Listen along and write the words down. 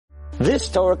This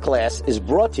Torah class is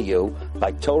brought to you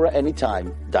by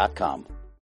TorahAnytime.com.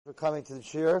 For coming to the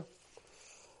shir.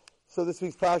 So this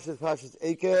week's Parsha is Parshas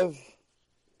Eikev.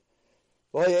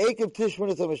 Eikev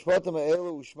Tishman etam mishpatim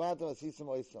ha'elu u'shmatim asisim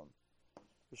oisam.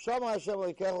 V'shama Hashem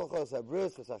leikecha l'chos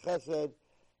habris v'sachesed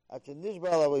at shenishba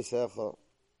l'avoisecha.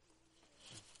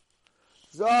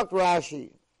 Zok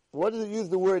Rashi. What does it use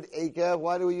the word Eikev?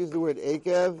 Why do we use the word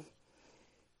Eikev?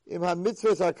 Im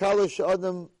ha-mitzvahs ha'kala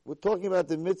she'adam, we're talking about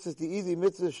the mitzvahs, the easy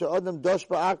mitzvahs she'adam dosh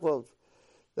ba'aklav,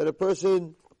 that a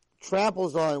person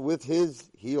tramples on with his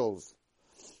heels.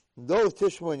 Those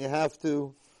tishmon, you have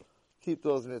to keep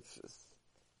those mitzvahs.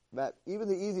 That even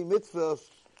the easy mitzvahs,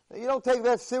 you don't take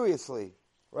that seriously,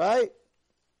 right?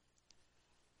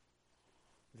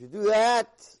 If you do that,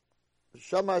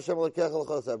 Shama Hashem lekecha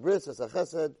l'chos habris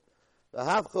v'sachesed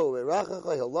v'havcha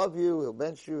u'erachacha, he'll love you, he'll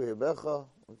bench you, he'll becha.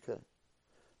 Okay.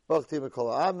 B'achti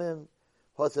m'kol ha'amim,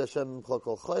 Hotze Hashem m'chol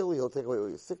kol chayli, he'll take away all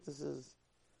your sicknesses.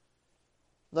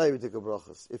 Now you take a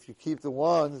brachas. If you keep the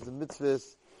ones, the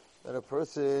mitzvahs, then a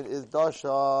person is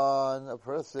dashan, a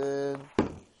person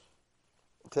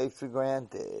takes for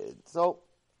granted. So,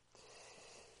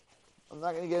 I'm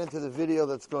not going to get into the video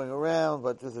that's going around,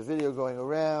 but there's a video going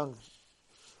around.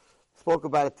 Spoke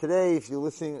about it today. If you're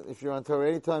listening, if you're on Torah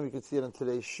Anytime, you can see it on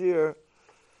today's shir.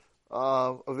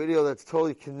 A video that's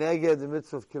totally connected the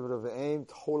mitzvah of kibbut of aim,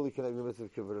 totally connected the mitzvah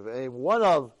of kibbut of aim. One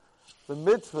of the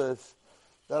mitzvahs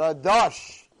that are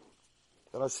dash,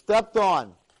 that are stepped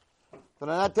on, that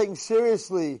are not taken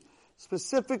seriously,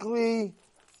 specifically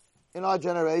in our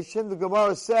generation. The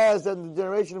Gemara says that in the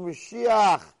generation of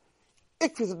Mashiach,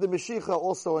 ikvus of the Mashiach,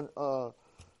 also in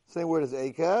same word as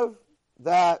Eikev,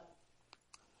 that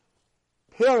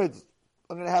parents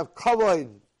are going to have kavod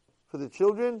for the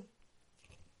children.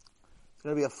 It's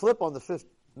going to be a flip on the fifth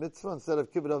mitzvah. Instead of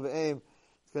kibbut of aim,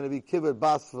 it's going to be kibbut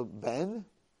bas for ben.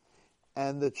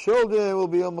 And the children will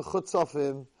be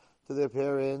mechutzafim to their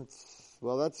parents.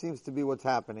 Well, that seems to be what's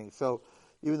happening. So,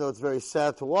 even though it's very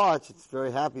sad to watch, it's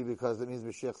very happy because it means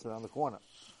Mashiach's around the corner.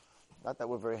 Not that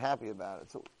we're very happy about it.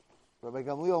 So, Rabbi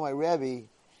Gamliel, my Rebbe,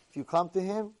 if you come to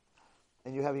him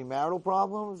and you're having marital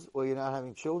problems, or you're not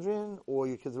having children, or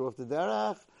your kids are off the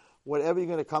derech, whatever you're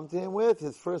going to come to him with,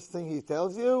 his first thing he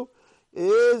tells you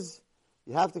is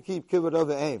you have to keep kibbut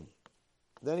over aim.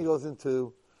 Then he goes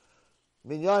into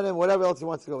minyanim, whatever else he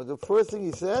wants to go into. The first thing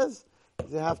he says is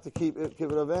you have to keep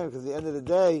over aim, because at the end of the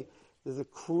day, there's a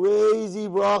crazy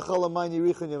bracha l'mayin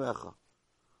yirichon yamecha.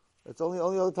 It's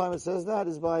only other time it says that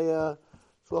is by Shloch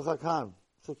HaKam.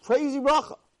 It's a crazy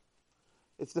bracha.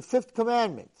 It's the fifth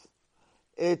commandment.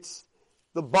 It's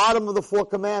the bottom of the four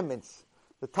commandments.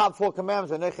 The top four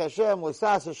commandments are Nech Hashem,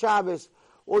 L'sas, Shabbos.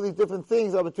 All these different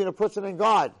things are between a person and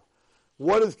God.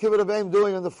 What is kibbut of aim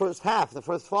doing in the first half, the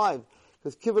first five?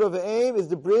 Because kibbut of aim is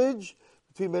the bridge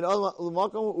between ben adam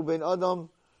l'makom and ben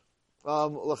adam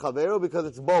l'chavero, because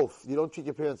it's both. You don't treat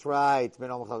your parents right,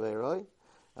 ben adam l'chavero,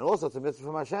 and also it's a mitzvah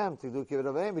from Hashem to do kibbut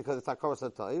of aim because it's hakaras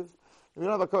hatayv. If you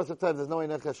don't have hakaras hatayv, there's no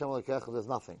Nech Hashem l'kecha. There's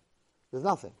nothing. There's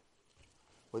nothing.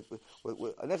 With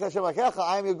Nech Hashem l'kecha,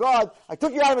 I am your God. I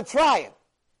took you out of Mitzrayim.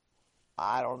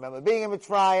 I don't remember being in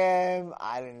Mitzrayim.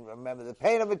 I didn't remember the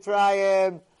pain of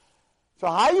Mitzrayim. So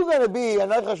how are you going to be a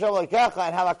Nech Hashem l'kecha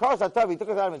and have a hakaras hatayv? You took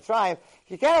us out of Mitzrayim.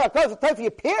 You can't have a hakaras hatayv for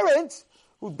your parents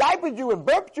who diapered you and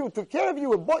burped you, took care of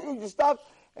you and bought you your stuff,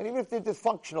 and even if they're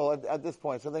dysfunctional at this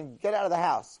point, so then get out of the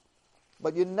house.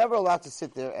 But you're never allowed to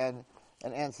sit there and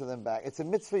answer them back. It's a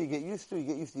mitzvah you get used to. You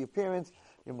get used to your parents.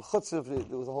 You're mechutzav.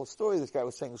 There was a whole story. This guy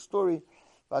was saying a story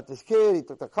about this kid. He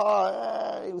took the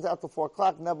car. He was out till 4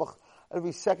 o'clock. Nebuch,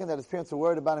 every second that his parents were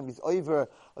worried about him, he's over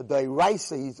a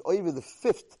dairaisa. He's over the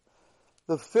fifth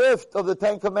of the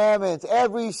 10 commandments.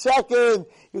 Every second,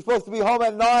 he was supposed to be home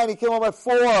at 9. He came home at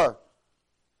 4.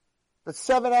 That's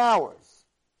 7 hours.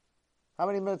 How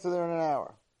many minutes are there in an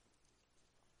hour?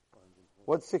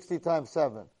 What's 60 times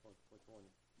 7?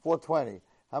 420.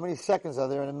 How many seconds are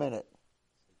there in a minute?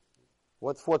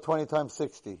 What's 420 times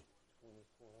 60?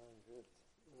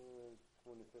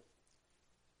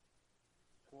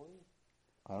 20?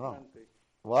 I don't know. 20.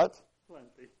 What?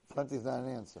 20. 20 is not an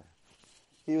answer.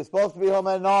 He was supposed to be home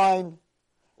at 9,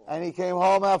 and he came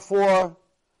home at 4.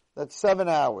 That's 7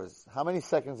 hours. How many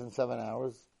seconds in 7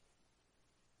 hours?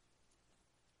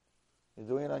 You're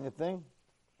doing it on your thing?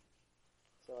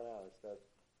 7 hours. That's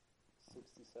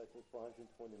 60 seconds,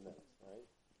 420 minutes, right?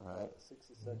 All right.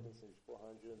 60 seconds is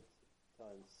 400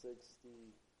 times 60,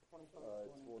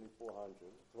 2,400,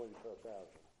 24,000.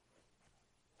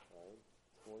 Right?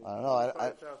 I don't know.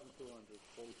 25,200.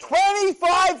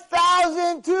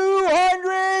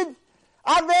 25,200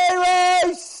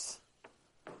 Averos!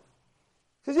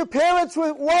 Because your parents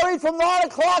were worried from 9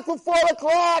 o'clock to 4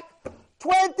 o'clock.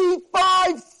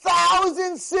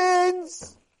 25,000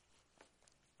 sins.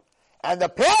 And the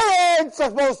parents are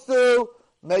supposed to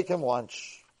make him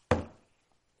lunch.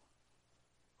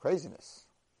 Craziness.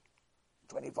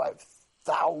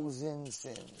 25,000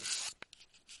 sins.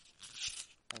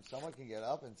 And someone can get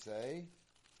up and say,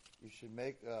 you should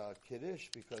make Kiddush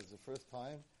because the first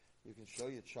time you can show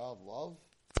your child love.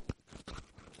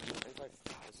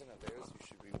 25,000 of theirs you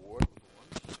should reward with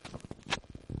lunch.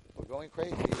 We're going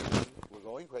crazy. We're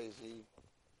going crazy.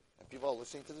 And people are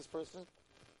listening to this person.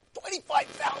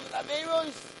 25,000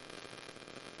 Averos.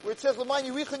 Where it says, L'man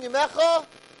Yirichon Yemecha.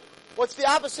 What's the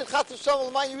opposite? Chat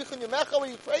Shalom, L'man Yirichon Yemecha. Are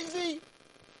you crazy?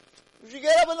 You should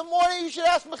get up in the morning. You should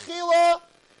ask Mechila.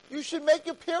 You should make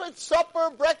your parents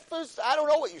supper, breakfast. I don't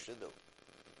know what you should do.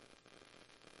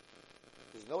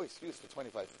 There's no excuse for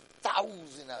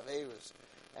 25,000 Averos.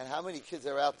 And how many kids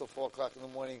are out till 4 o'clock in the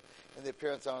morning and their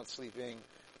parents aren't sleeping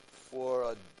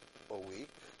for a week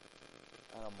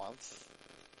and a month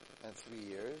and 3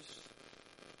 years?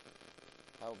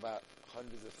 How about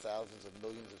hundreds of thousands of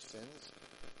millions of sins?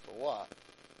 For what?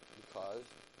 Because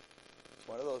it's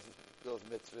one of those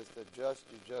mitzvahs that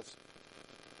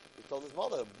he told his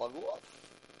mother, bug off.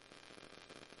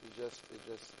 It just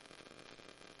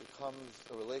becomes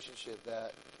a relationship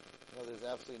that, there's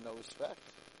absolutely no respect.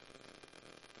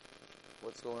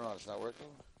 What's going on? It's not working?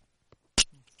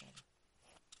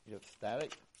 You have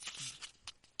static?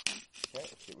 Okay,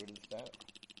 let's get rid of the static.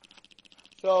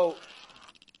 So,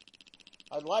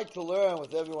 I'd like to learn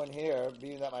with everyone here,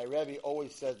 being that my Rebbe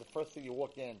always says the first thing you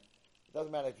walk in, it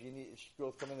doesn't matter if you need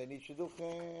girls come in, they need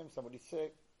shidduchim, somebody's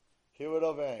sick, kibbud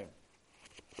of aim.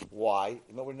 Why?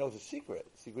 Nobody knows the secret.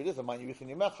 The secret is a man yirichin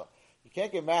yemecha. You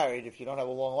can't get married if you don't have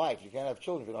a long life. You can't have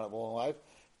children if you don't have a long life.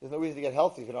 There's no reason to get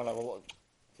healthy if you don't have a long life.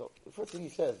 So the first thing he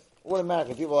says,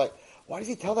 automatically, people are like, why does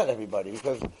he tell that to everybody?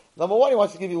 Because number one, he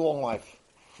wants to give you a long life.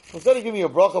 Instead of giving you a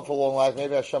bracha for long life,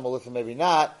 maybe Hashem will listen, maybe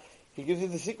not, he gives you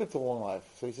the secret to long life.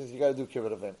 So he says, you got to do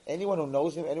kibbud of him. Anyone who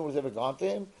knows him, anyone who's ever gone to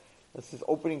him, that's his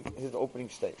opening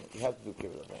statement. You have to do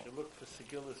kibbud of him. You look for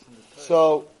sigillus in the Torah.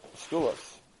 So,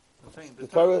 sigillus. The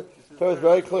Torah is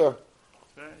very clear.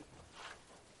 Right.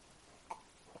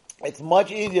 It's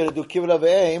much easier to do kibbud of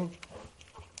aim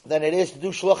than it is to do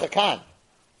shluch hakan.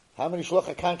 How many shluch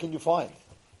hakan can you find?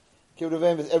 Kibbud of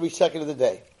aim is every second of the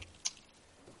day.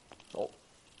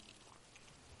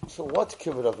 So what's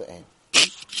kibbud of aim?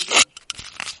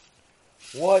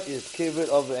 What is kibbud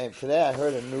of aim? Today I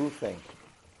heard a new thing.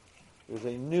 There's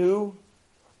a new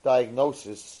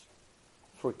diagnosis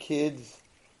for kids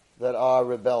that are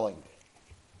rebelling.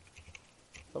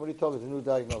 Somebody told us a new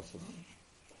diagnosis.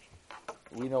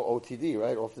 We know OTD,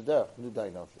 right? Off the derech, new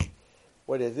diagnosis.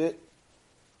 What is it?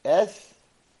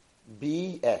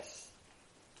 SBS.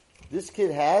 This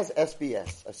kid has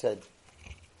SBS. I said,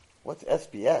 what's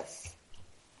SBS?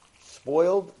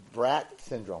 Spoiled brat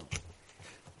syndrome.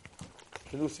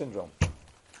 It's a new syndrome.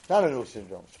 Not a new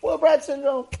syndrome. Spoiled brat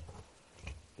syndrome.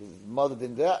 His mother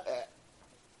didn't do that.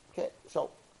 Okay,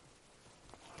 so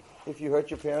if you hurt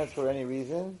your parents for any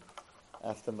reason,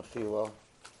 ask them mechila,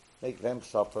 make them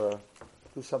supper,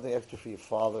 do something extra for your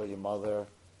father or your mother,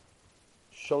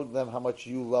 show them how much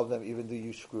you love them even though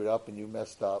you screwed up and you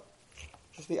messed up.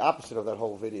 Just the opposite of that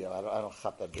whole video. I don't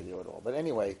chap that video at all. But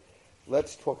anyway,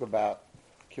 let's talk about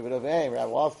kibbud of aim.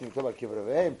 Rabbi Wallstein talk about kibbud of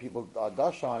aim. People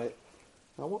dash on it.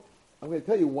 Now, I'm going to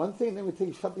tell you one thing, then I'm going to tell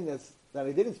you something that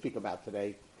I didn't speak about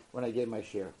today when I gave my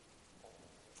share.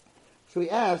 So he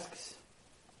asks,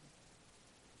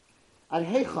 Ad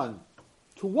Heichan,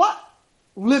 to what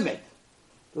limit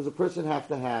does a person have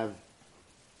to have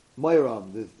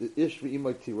Mayram? There's the Ish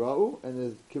v'imot tirau, and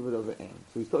there's kibbud of aim.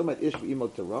 So he's talking about Ish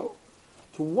v'imot tirau.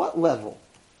 To what level?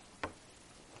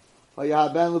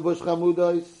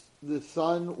 The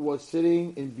son was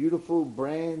sitting in beautiful,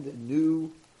 brand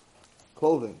new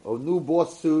clothing, a new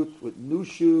boss suit with new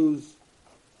shoes,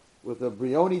 with a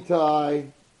brioni tie.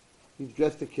 He's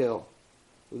dressed to kill,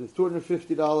 with his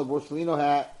 $250 Borsellino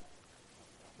hat.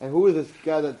 And who is this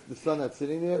guy, the son that's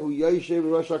sitting there? Who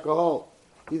Yayishev Rosh HaKahal.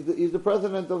 He's the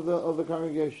president of the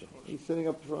congregation. He's sitting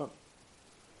up front,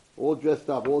 all dressed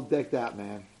up, all decked out,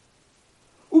 man.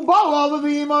 Ubala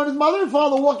and his mother and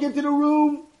father walk into the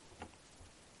room,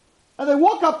 and they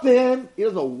walk up to him. He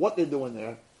doesn't know what they're doing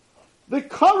there. They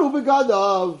karu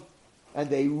begadav, and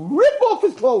they rip off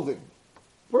his clothing.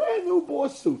 Brand new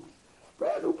boss suit,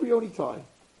 brand new brioni tie.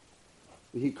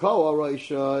 He call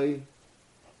Raishai,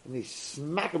 and they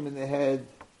smack him in the head.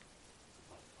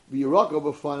 V'yirako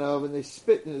b'fanav, and they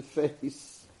spit in his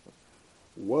face.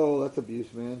 Whoa, that's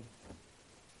abuse, man.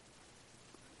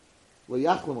 Lo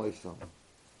yachlam oisam.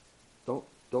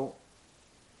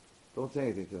 Don't say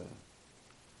anything to them.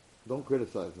 Don't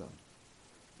criticize them.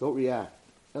 Don't react.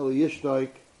 Ela yishtoik.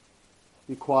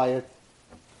 Be quiet.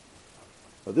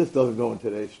 But this doesn't go in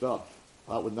today's stuff.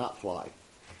 That would not fly.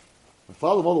 My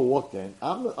father and mother walked in.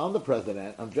 I'm the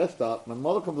president. I'm dressed up. My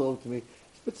mother comes over to me,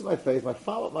 spits in my face. My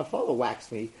father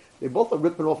whacks me. They both are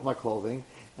ripping off my clothing.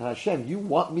 And Hashem, you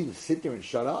want me to sit there and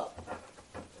shut up?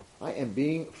 I am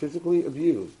being physically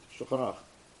abused. Shulchan Aruch.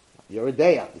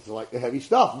 Yeridea. This is like the heavy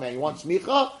stuff, man. You want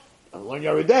smicha? I'll learn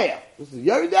Yeridea. This is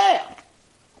Yeridea.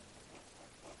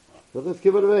 So let's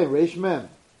give it away. Reish Mem.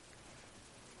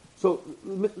 So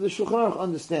the Shulchan Aruch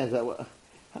understands that.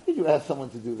 How could you ask someone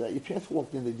to do that? Your parents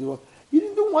walked in, they do. You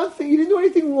didn't do one thing. You didn't do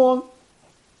anything wrong.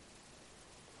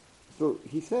 So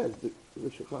he says, the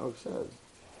Shulchan Aruch says,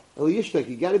 El Yishtek,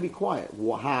 you got to be quiet.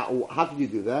 How could you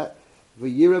do that?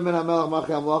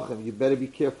 You better be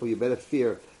careful. You better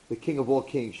fear the King of all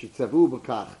kings.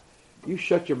 You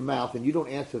shut your mouth and you don't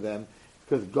answer them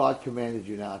because God commanded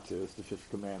you not to. It's the fifth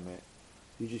commandment.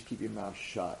 You just keep your mouth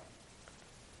shut.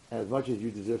 And as much as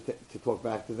you deserve to talk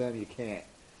back to them, you can't.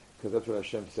 Because that's what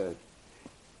Hashem said.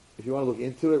 If you want to look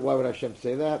into it, why would Hashem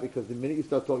say that? Because the minute you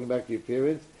start talking back to your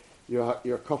parents, you're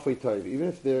a kafei tov.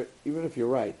 Even if you're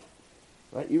right.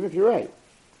 Even if you're right.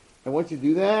 And once you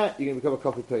do that, you're going to become a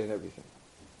kafei tov in everything.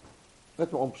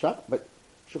 That's my own pshat, but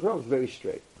Shulchan Aruch is very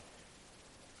straight.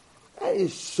 That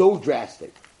is so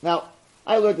drastic. Now,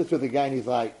 I learned this with a guy and he's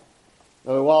like,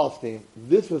 Wallerstein,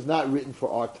 this was not written for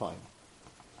our time.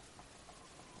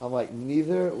 I'm like,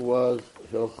 neither was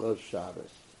Hilchos Shabbos.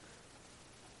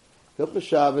 Hilchos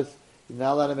Shabbos, you're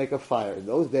not allowed to make a fire. In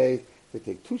those days, they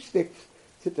take 2 sticks,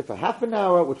 sit there for half an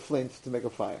hour with flints to make a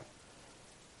fire.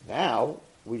 Now,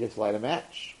 we just light a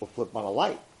match or flip on a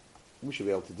light. We should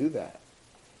be able to do that.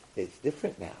 It's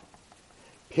different now.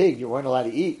 Pig, you weren't allowed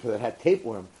to eat because it had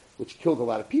tapeworm, which killed a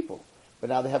lot of people. But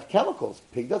now they have chemicals.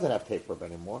 Pig doesn't have tapeworm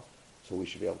anymore, so we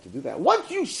should be able to do that.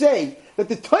 Once you say that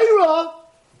the Torah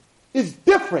is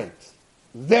different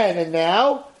then and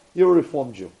now, you're a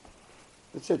Reformed Jew.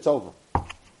 That's it, it's over.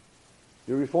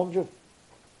 You're a Reformed Jew.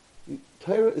 The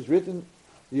Torah is written,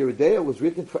 the Yeridea was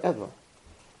written forever.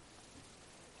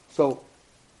 So,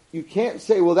 you can't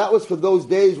say, well, that was for those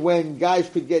days when guys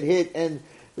could get hit and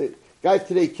the guys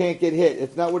today can't get hit.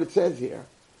 It's not what it says here.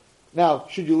 Now,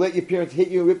 should you let your parents hit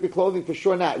you and rip your clothing? For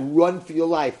sure not. Run for your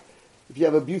life. If you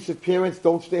have abusive parents,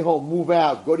 don't stay home. Move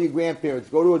out. Go to your grandparents.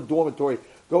 Go to a dormitory.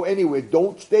 Go anywhere.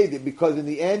 Don't stay there because in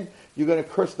the end, you're going to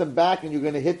curse them back and you're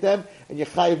going to hit them and you're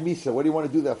chayav misa. What do you want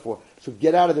to do that for? So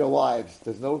get out of their lives.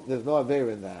 There's no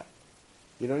aveira in that.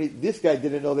 You don't need, this guy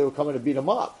didn't know they were coming to beat him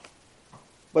up.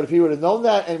 But if he would have known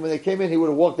that and when they came in he would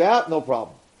have walked out, no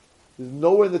problem. There's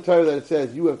nowhere in the Torah that it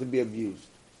says you have to be abused.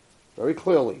 Very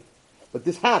clearly. But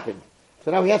this happened.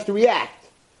 So now he has to react.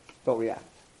 Don't react.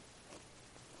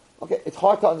 Okay, it's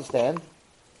hard to understand,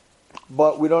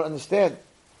 but we don't understand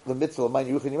the mitzvah of Mein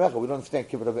Yeruch and Yemecha. We don't understand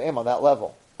Kibbutz of Em on that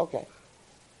level. Okay.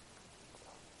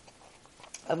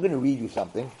 I'm going to read you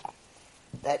something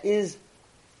that is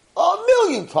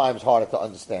 1,000,000 times harder to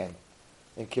understand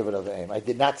than Kibbutz of Em. I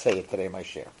did not say it today in my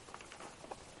share.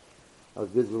 I was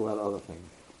busy with a lot of other things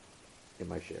in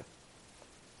my share.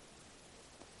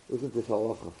 Isn't this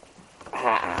halacha?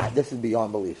 This is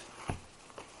beyond belief.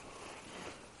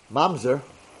 Mamzer.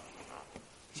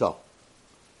 So,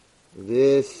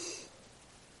 this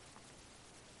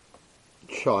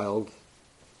child,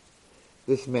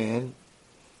 this man,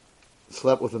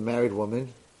 slept with a married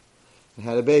woman and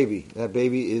had a baby. That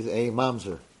baby is a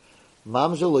mamzer.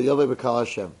 Mamzer lo yoveh b'kal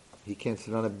Hashem. He can't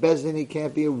sit on a bezdin. He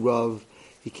can't be a rav.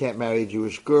 He can't marry a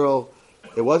Jewish girl.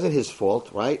 It wasn't his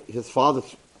fault, right? His father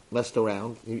messed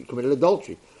around. He committed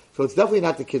adultery. So it's definitely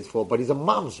not the kid's fault, but he's a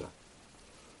mamzer.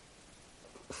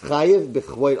 Chayev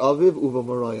b'chvoid aviv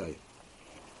u'v'moroyai.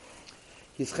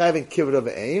 He's chayev in kibbutz of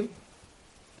aim,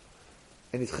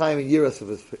 and he's chayev in yiras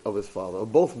of his father,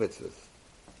 of both mitzvahs.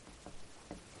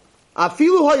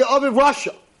 Afilu haya aviv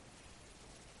rasha.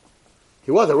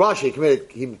 He was a rasha.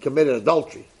 He committed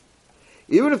adultery.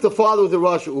 Even if the father was a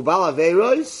rasha, ubal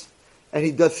aveiros, and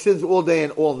he does sins all day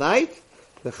and all night,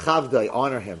 the chavdai,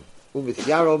 honor him.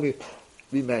 U'misyaro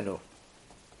mimenu.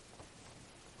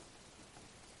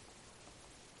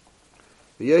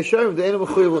 If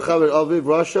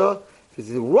it's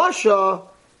in Russia,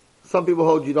 some people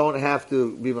hold you don't have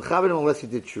to be mechaber unless you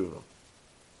did tshuva.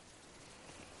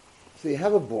 So you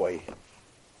have a boy,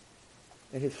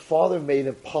 and his father made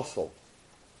him puzzle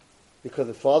because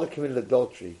his father committed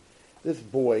adultery. This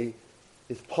boy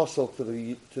is puzzled to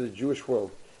the Jewish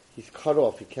world. He's cut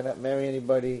off. He cannot marry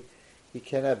anybody. He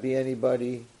cannot be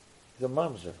anybody. He's a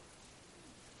mamzer.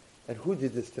 And who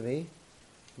did this to me?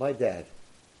 My dad.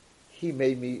 he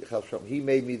made me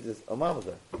this a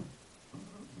mamzer.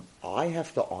 I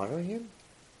have to honor him?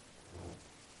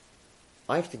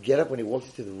 I have to get up when he walks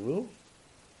into the room?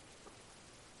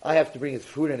 I have to bring his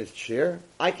food and his chair?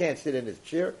 I can't sit in his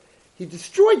chair? He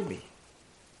destroyed me.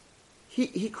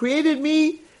 He created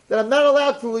me that I'm not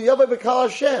allowed to liyaveh b'kal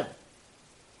Hashem.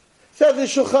 Says the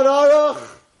Shulchan Aruch,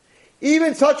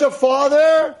 even such a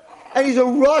father, and he's a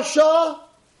rasha,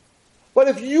 but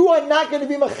if you are not going to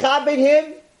be machabed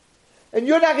him, and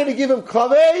you're not going to give him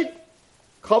kavod,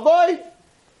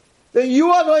 then you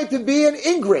are going to be an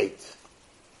ingrate.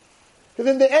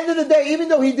 Because in the end of the day, even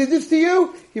though he did this to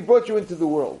you, he brought you into the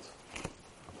world.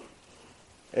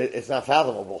 It's not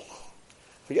fathomable.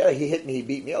 Forget it, he hit me, he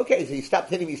beat me. Okay, so he stopped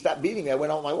hitting me, stopped beating me, I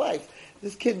went on with my life.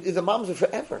 This kid is a mamzer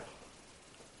forever.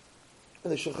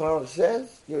 And the Shulchan Aruch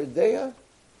says, you're a deya.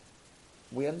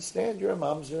 We understand you're a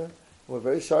mamzer. We're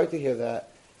very sorry to hear that.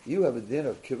 You have a din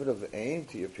of kibbut of aim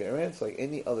to your parents like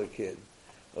any other kid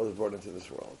that was brought into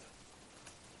this world.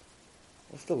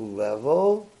 What's the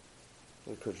level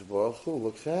that Kodesh Baruch Hu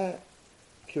looks at?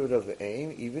 Kibbut of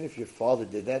aim, even if your father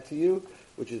did that to you,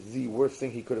 which is the worst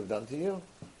thing he could have done to you.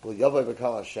 Well, Yavai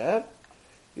B'Kal Hashem,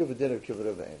 you have a din of kibbut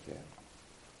of aim to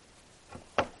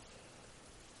him.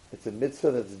 It's a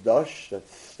mitzvah that's dash,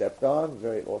 that's stepped on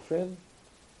very often,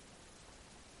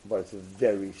 but it's a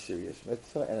very serious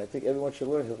mitzvah, and I think everyone should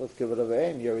learn Hilchos Kibbut of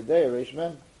Aim, Yeridei, Reish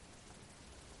Mem.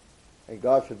 And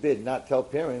God forbid, not tell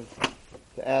parents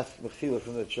to ask mechila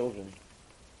from their children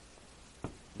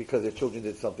because their children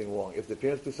did something wrong. If the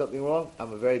parents do something wrong,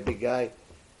 I'm a very big guy,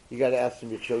 you got to ask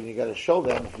them your children, you got to show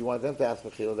them, if you want them to ask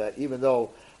mechila, that even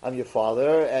though I'm your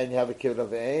father and you have a Kibbut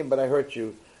of Aim, but I hurt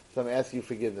you, so I'm asking you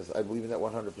forgiveness. I believe in that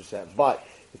 100%. But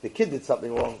if the kid did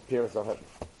something wrong, parents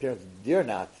dare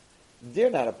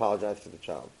not apologize to the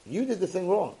child. You did this thing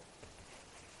wrong.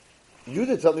 You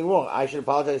did something wrong. I should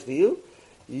apologize to you.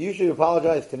 You should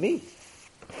apologize to me.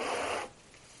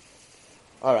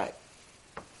 All right.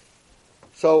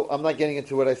 So I'm not getting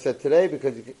into what I said today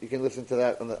because you can listen to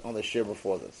that on the share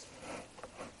before this.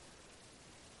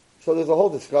 So there's a whole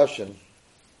discussion.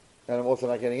 And I'm also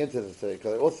not getting into this today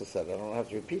because I also said it. I don't have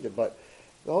to repeat it, but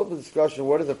the whole discussion,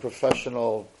 who's a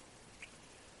professional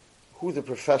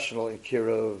in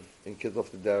Kirov, in Kids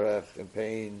Off the Derech, in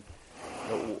pain,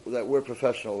 that word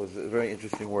professional is a very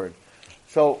interesting word.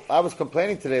 So I was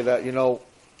complaining today that, there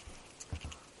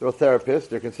are therapists,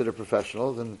 they're considered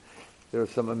professionals, and there are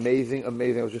some amazing,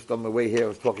 I was just on my way here, I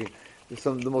was talking, there's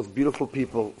some of the most beautiful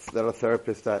people that are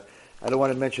therapists that I don't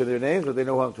want to mention their names, but they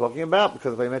know who I'm talking about,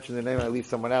 because if I mention their name and I leave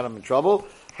someone out, I'm in trouble.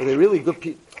 But they're really good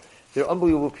people. They're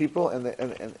unbelievable people, and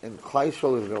Klal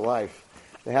Yisrael is their life.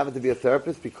 They happen to be a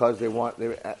therapist because they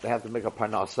have to make a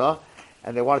parnasa,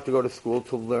 and they wanted to go to school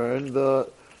to learn the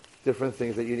different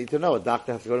things that you need to know. A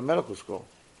doctor has to go to medical school.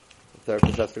 A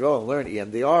therapist has to go and learn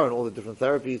EMDR and all the different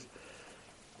therapies.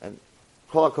 And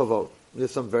kol hakavod.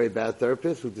 There's some very bad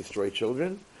therapists who destroy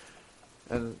children.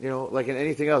 And, like in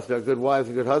anything else, there are good wives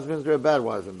and good husbands, there are bad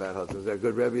wives and bad husbands. There are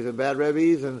good rebbes and bad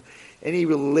rebbes, and any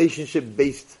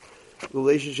relationship-based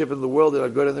relationship in the world, there are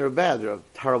good and there are bad. There are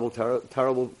terrible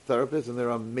therapists, and there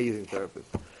are amazing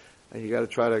therapists. And you got to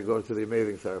try to go to the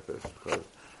amazing therapist, because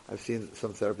I've seen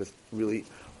some therapists really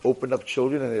open up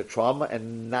children and their trauma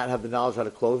and not have the knowledge how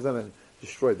to close them and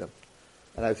destroy them.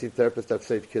 And I've seen therapists that have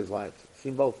saved kids' lives. I've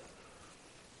seen both.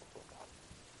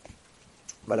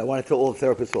 But I want to tell all the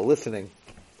therapists who are listening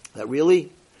that really,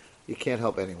 you can't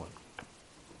help anyone.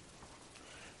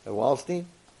 And Wallstein,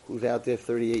 who's out there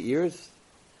 38 years,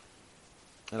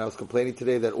 and I was complaining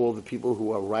today that all the people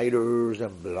who are writers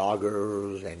and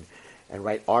bloggers and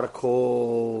write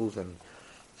articles, and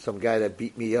some guy that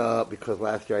beat me up because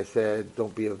last year I said,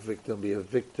 don't be a victim, be a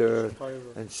victor,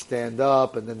 and stand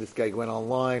up, and then this guy went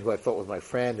online who I thought was my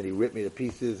friend, and he ripped me to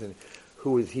pieces, and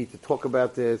who is he to talk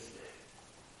about this?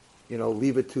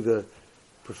 Leave it to the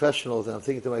professionals. And I'm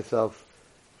thinking to myself,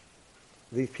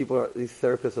 these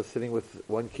therapists are sitting with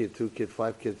 1 kid, 2 kids,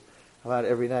 5 kids, about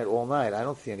every night, all night. I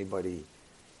don't see anybody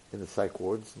in the psych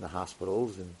wards, in the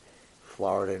hospitals, in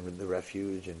Florida, and in the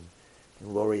refuge, and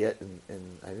in Laureate, and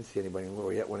I didn't see anybody in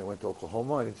Laureate when I went to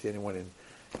Oklahoma. I didn't see anyone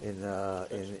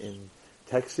in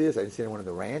Texas. I didn't see anyone in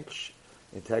the ranch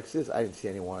in Texas. I didn't see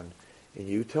anyone in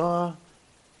Utah.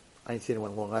 I didn't see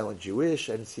anyone Long Island Jewish.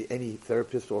 I didn't see any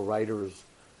therapists or writers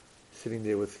sitting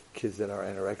there with kids that are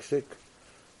anorexic,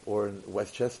 or in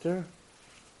Westchester,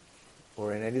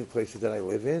 or in any of the places that I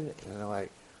live in. And I'm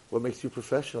like, what makes you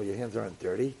professional? Your hands aren't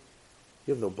dirty.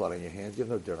 You have no blood on your hands. You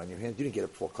have no dirt on your hands. You didn't get up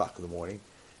at 4 o'clock in the morning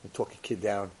and talk a kid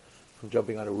down from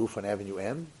jumping on a roof on Avenue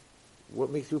M.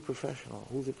 What makes you a professional?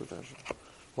 Who's a professional?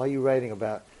 Why are you writing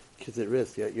about kids at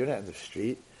risk? You're not in the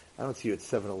street. I don't see you at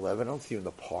 7-Eleven. I don't see you in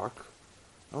the park.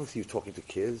 I don't see you talking to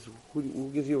kids. Who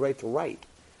gives you a right to write?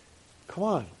 Come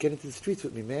on, get into the streets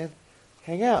with me, man.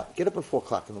 Hang out. Get up at 4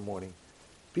 o'clock in the morning.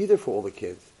 Be there for all the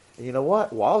kids. And you know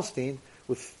what? Wildstein,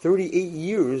 with 38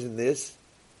 years in this,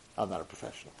 I'm not a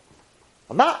professional.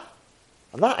 I'm not.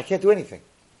 I can't do anything.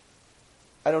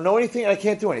 I don't know anything and I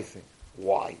can't do anything.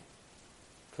 Why?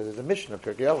 Because there's a Mishnah,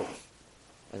 Pirkei Avos.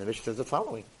 And the Mishnah says the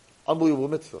following. Unbelievable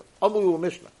mitzvah. Unbelievable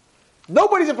Mishnah.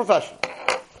 Nobody's a professional.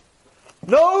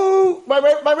 No, my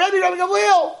Rebbe, Rabbi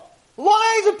Gamliel,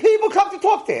 lines of people come to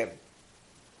talk to him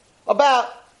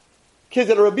about kids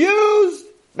that are abused,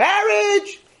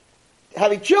 marriage,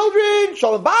 having children,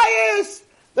 shalom bayis.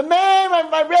 The man,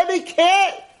 my Rebbe,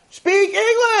 can't speak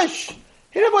English.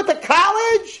 He never went to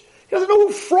college. He doesn't know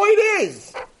who Freud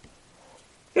is.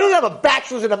 He doesn't have a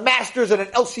bachelor's and a master's and an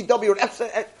LCW or an F.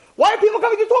 Why are people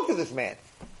coming to talk to this man?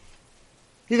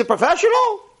 He's a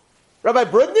professional? Rabbi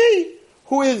Brudney,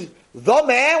 who is the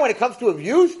man when it comes to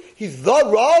abuse, he's the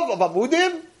Rav of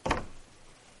Amudim.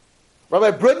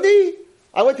 Rabbi Brudney,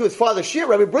 I went to his father's shir.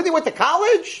 Rabbi Brudney went to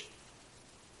college.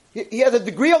 He has a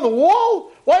degree on the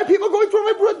wall. Why are people going to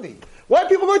Rabbi Brudney? Why are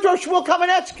people going to Rav Shmuel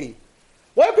Kamenetsky?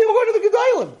 Why are people going to the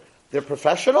Gedolim? They're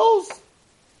professionals.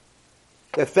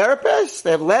 They're therapists.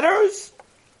 They have letters.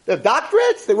 They have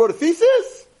doctorates. They wrote a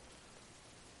thesis.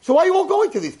 So why are you all going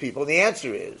to these people? And the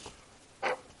answer is,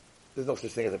 there's no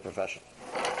such thing as a professional.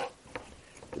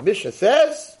 The Mishnah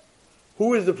says,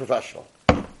 who is the professional?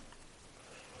 And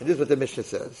this is what the Mishnah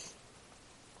says.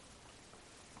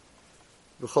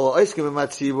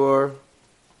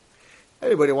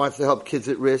 Everybody wants to help kids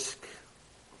at risk.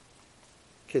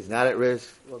 Kids not at risk.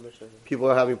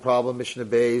 People are having problems, Mishnah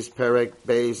Beis, Perek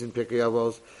Beis, and Pirkei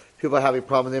Avos. People are having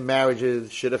problems in their marriages,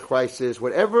 shidduch crisis,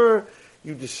 whatever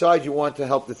you decide you want to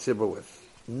help the tzibur with.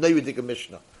 No, you think a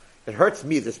Mishnah. It hurts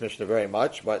me, this Mishnah, very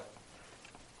much, but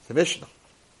it's a Mishnah.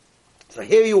 So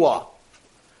here you are.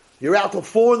 You're out till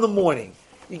 4 in the morning.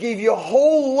 You gave your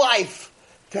whole life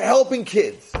to helping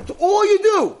kids. That's all you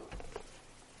do.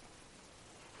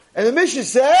 And the Mishnah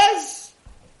says,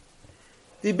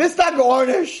 the bista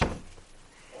garnished,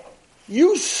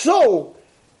 you so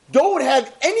don't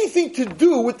have anything to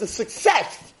do with the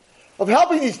success of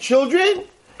helping these children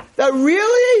that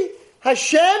really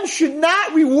Hashem should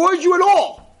not reward you at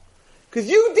all. Because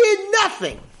you did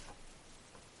nothing.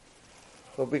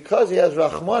 But because he has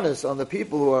Rachmanis on the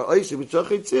people who are Oisei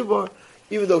B'Tzachei Tzibur,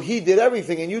 even though he did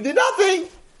everything and you did nothing,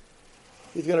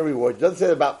 he's going to reward you. It doesn't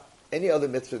say about any other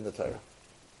mitzvah in the Torah.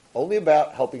 Only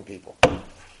about helping people.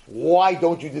 Why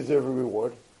don't you deserve a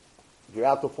reward? If you're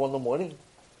out till 4 in the morning,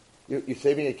 you're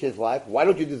saving a kid's life. Why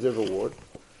don't you deserve a reward?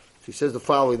 So he says the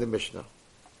following in the Mishnah.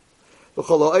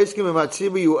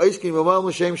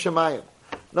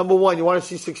 Number one, you want to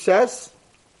see success?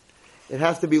 It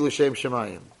has to be l'shem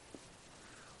shemayim.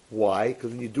 Why?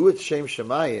 Because when you do it shem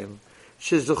shemayim,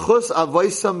 shezuchus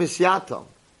avoisa misyatam.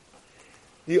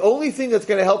 The only thing that's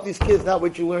going to help these kids, not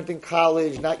what you learned in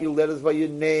college, not your letters by your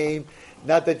name,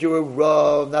 not that you're a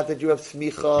Rav, not that you have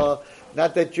smicha,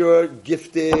 not that you're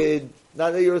gifted,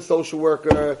 not that you're a social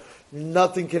worker,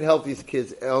 nothing can help these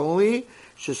kids. Only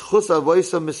shezuchus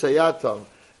avoisa misayatam.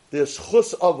 The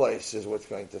schus avos is what's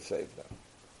going to save them.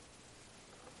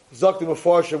 Zakti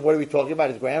Mefarshim, what are we talking about?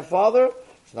 His grandfather?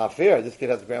 It's not fair. This kid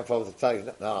has a grandfather that's a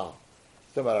tzaddik. No.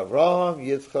 It's talking about Avraham,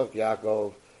 Yitzchak,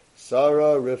 Yaakov,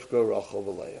 Sarah, Rivka, Rachel,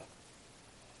 and Leah.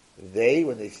 They,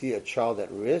 when they see a child at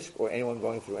risk or anyone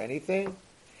going through anything,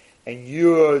 and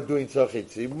you're doing tzachei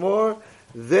tzibur,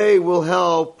 they will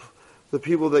help the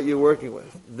people that you're working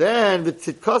with. Then, the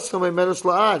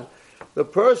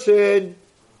person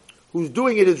who's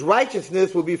doing it, his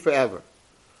righteousness will be forever.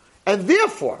 And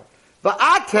therefore,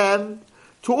 Va'atem,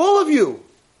 to all of you,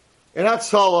 in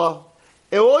Hatzalah,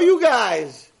 and all you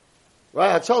guys,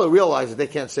 right? Hatzalah realizes they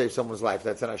can't save someone's life.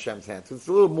 That's in Hashem's hands. It's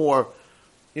a little more,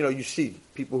 you see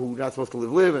people who are not supposed to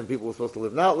live, and people who are supposed to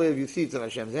live, not live. You see it's in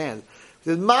Hashem's hands. He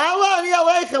says, Ma'ala ani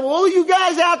aleichem, all of you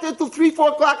guys out there till 3, 4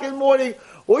 o'clock in the morning,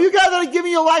 all you guys that are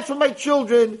giving your life for my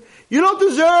children, you don't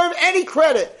deserve any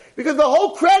credit, because the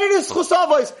whol credit is chus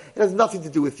avos. It has nothing to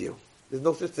do with you. There's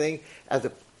no such thing as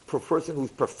a person who's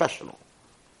professional.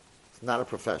 It's not a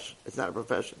profession. It's not a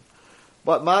profession.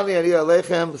 But mani ani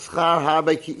aleichem schar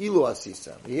harbe ki'ilu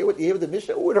asisem. You hear what the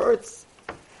Mishnah? Oh, it hurts.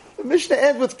 The Mishnah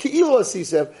ends with ki'ilu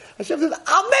asisem. Hashem says,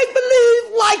 "I'll make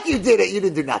believe like you did it. You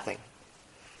didn't do nothing.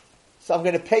 So I'm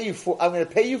going to pay you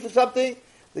for something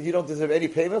that you don't deserve any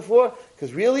payment for,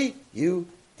 because really you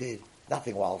did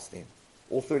nothing, Wildstein.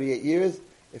 All 38 years,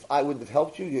 if I wouldn't have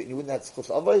helped you, you wouldn't have schus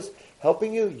avos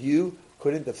helping you, you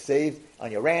couldn't have saved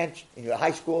on your ranch, in your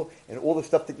high school, and all the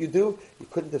stuff that you do, you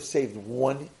couldn't have saved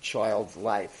one child's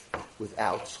life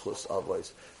without schus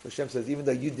avos. Hashem says, even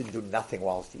though you didn't do nothing,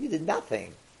 Wallenstein, you did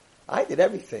nothing. I did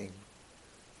everything.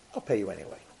 I'll pay you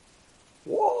anyway.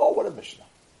 Whoa, what a Mishnah.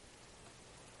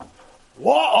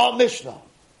 What a Mishnah.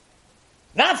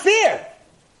 Not fair.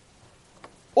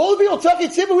 All the people talking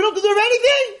to we don't deserve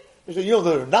anything. They say, you don't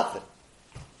deserve nothing.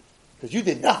 Because you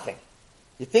did nothing.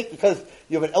 You think because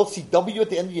you have an LCW at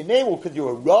the end of your name, or because you're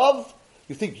a Rav,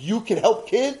 you think you can help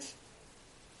kids?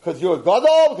 Because you're a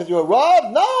Gadol, because you're a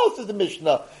Rav? No, says the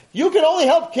Mishnah. You can only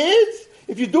help kids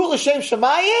if you do it l'shem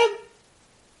Shemayim.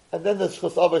 And then the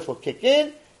schus avos will kick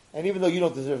in. And even though you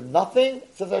don't deserve nothing,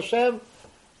 says Hashem,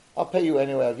 I'll pay you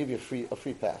anyway. I'll give you a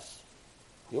free pass.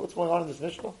 You know what's going on in this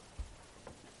Mishnah?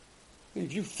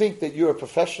 If you think that you're a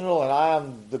professional and I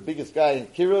am the biggest guy in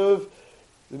Kiruv,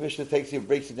 the Mishnah takes you and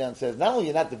breaks it down and says, not only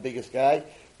you're not the biggest guy,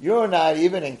 you're not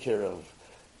even in Kiruv.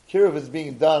 Kiruv is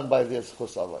being done by this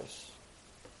schus avos.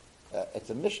 It's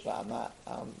a Mishnah.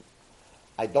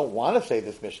 I don't want to say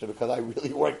this Mishnah because I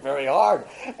really worked very hard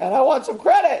and I want some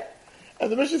credit.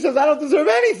 And the Mishnah says, I don't deserve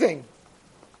anything.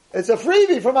 It's a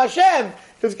freebie from Hashem.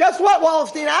 Because guess what,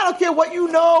 Wallenstein? I don't care what you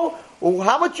know, or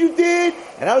how much you did,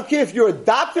 and I don't care if you're a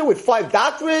doctor with 5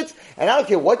 doctorates, and I don't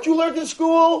care what you learned in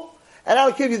school, and I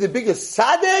don't care if you're the biggest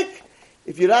tzaddik.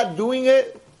 If you're not doing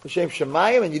it, l'shem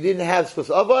Shemayim, and you didn't have schus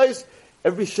avos,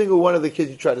 every single one of the kids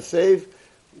you try to save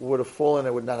would have fallen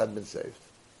and would not have been saved.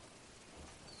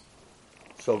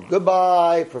 So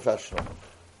goodbye, professional.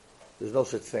 There's no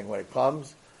such thing when it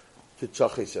comes to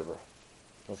Tzachi Sibur.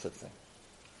 No such thing.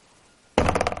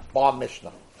 Bomb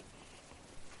Mishnah.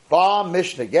 Bomb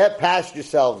Mishnah. Get past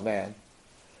yourselves, man.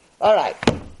 All right.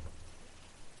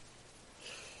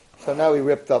 So now we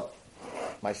ripped up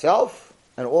myself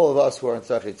and all of us who are in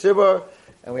Tzachi Sibur,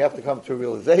 and we have to come to a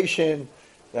realization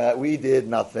that we did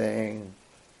nothing.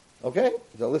 Okay?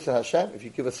 So listen, Hashem, if you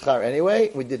give us schar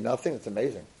anyway, we did nothing. It's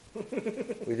amazing.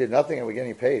 We did nothing and we're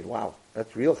getting paid. Wow.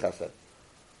 That's real chesed.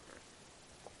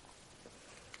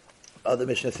 Other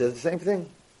Mishnah says the same thing.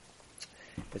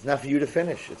 It's not for you to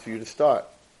finish. It's for you to start.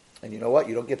 And you know what?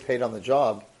 You don't get paid on the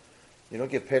job. You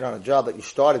don't get paid on a job that you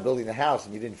started building the house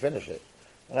and you didn't finish it.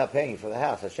 I'm not paying you for the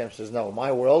house. Hashem says, no, in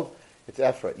my world, it's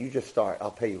effort. You just start.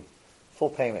 I'll pay you. Full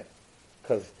payment.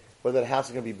 Because whether the house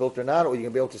is going to be built or not, or you're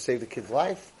going to be able to save the kid's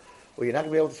life, or you're not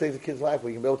going to be able to save the kid's life, or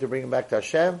you're going to be able to bring him back to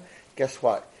Hashem, guess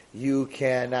what? You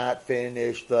cannot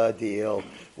finish the deal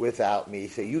without me.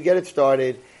 So you get it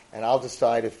started, and I'll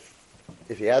decide if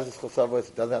he has the schus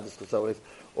avos, doesn't have the schus avos,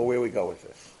 or where we go with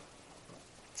this.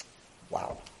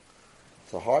 Wow.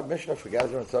 It's a hard Mishnah for guys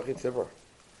who are in Tzachi Sibur.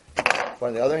 But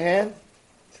on the other hand,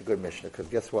 it's a good Mishnah, because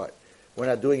guess what? We're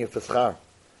not doing it for schar.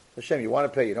 Hashem, you want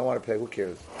to pay, you don't want to pay, who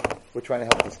cares? We're trying to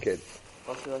help this kid.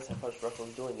 Also realize how Kadosh Baruch Hu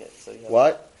is doing it. So you have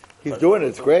what? He's doing it,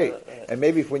 it's great. And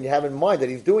maybe when you have in mind that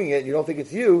he's doing it and you don't think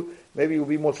it's you, maybe you'll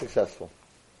be more successful.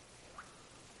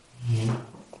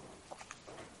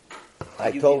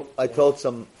 I told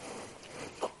some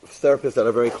therapists that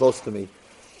are very close to me,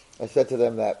 I said to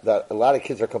them that a lot of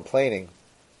kids are complaining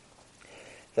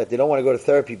that they don't want to go to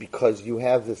therapy because you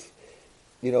have this,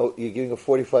 you're giving a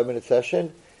 45-minute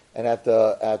session, and at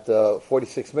the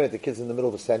 46th minute, the kid's in the middle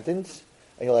of a sentence,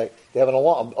 and you're like, they have an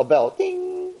alarm, a bell,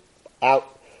 ding,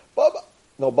 out,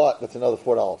 that's another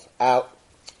 $4, out.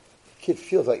 The kid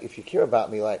feels like, if you care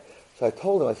about me, so I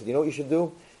told him, I said, you know what you should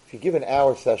do? If you give an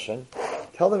hour session,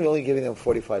 tell them you're only giving them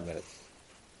 45 minutes.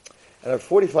 And at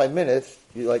 45 minutes,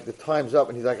 the time's up,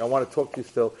 and he's like, I want to talk to you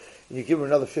still. And you give him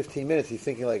another 15 minutes, he's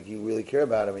thinking like you really care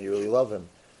about him and you really love him.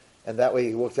 And that way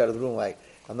he walks out of the room like,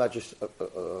 I'm not just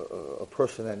a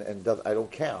person and I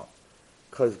don't count.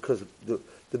 Because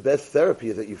the best therapy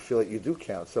is that you feel like you do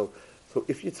count. So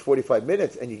if it's 45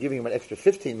 minutes and you're giving him an extra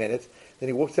 15 minutes, then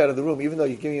he walks out of the room, even though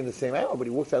you're giving him the same hour, but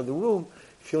he walks out of the room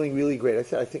feeling really great. I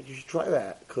said, I think you should try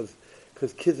that, because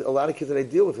kids, a lot of kids that I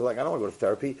deal with are like, I don't want to go to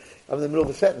therapy. I'm in the middle of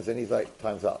a sentence, and he's like,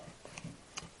 time's up.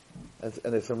 And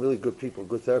there's some really good people,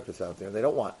 good therapists out there, and they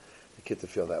don't want the kid to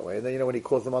feel that way. And then, when he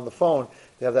calls them on the phone,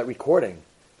 they have that recording.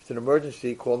 If it's an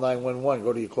emergency, call 911,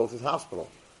 go to your closest hospital.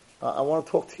 I want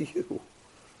to talk to you.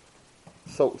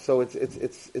 So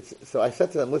I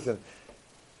said to them, listen,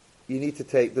 you need to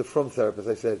take the from therapist.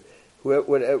 I said,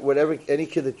 whatever any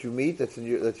kid that you meet that's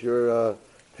your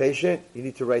patient, you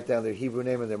need to write down their Hebrew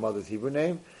name and their mother's Hebrew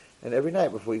name, and every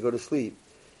night before you go to sleep,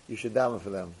 you should daven for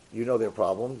them. You know their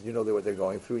problems, you know what they're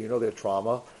going through, you know their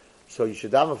trauma, so you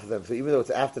should daven for them. So even though it's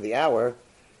after the hour,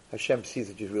 Hashem sees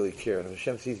that you really care, and if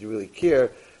Hashem sees you really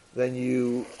care, then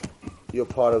you're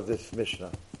part of this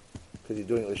Mishnah, because you're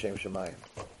doing it l'shem Shemayim.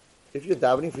 If you're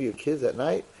davening for your kids at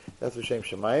night, That's L'Shem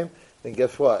Shemayim. Then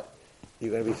guess what?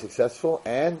 You're going to be successful,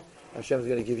 and Hashem's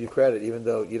going to give you credit, even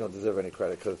though you don't deserve any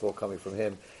credit, because it's all coming from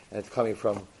Him, and it's coming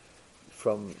from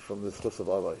the schus of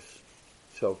Avos.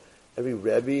 So every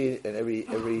Rebbe and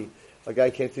every a guy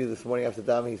came to me this morning after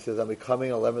Dami. He says, "I'm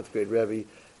becoming 11th grade Rebbe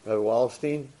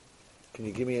Wallerstein. Can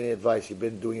you give me any advice? You've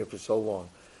been doing it for so long."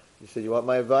 He said, "You want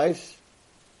my advice?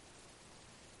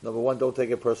 Number one, don't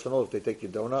take it personal if they take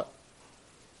your donut.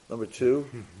 Number two,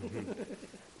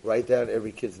 write down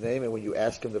every kid's name, and when you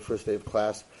ask them the first day of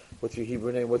class, what's your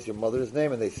Hebrew name, what's your mother's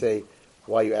name, and they say,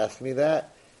 why are you asking me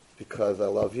that? Because I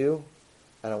love you,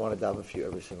 and I want to daven for you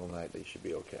every single night that you should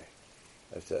be okay."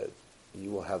 I said, you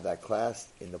will have that class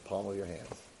in the palm of your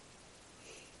hands.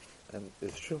 And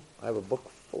it's true. I have a book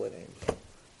full of names.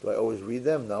 Do I always read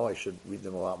them? No, I should read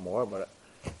them a lot more, but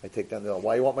I take down the,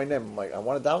 why you want my name? I'm like, I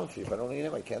want to daven for you. If I don't need your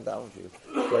name, I can't daven for you.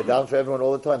 Do I daven for everyone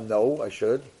all the time? No, I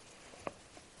should.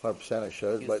 100% I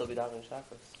should. You'll still be davening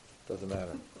chakras. Doesn't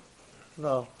matter.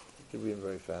 No, you're reading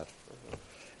very fast. Mm-hmm.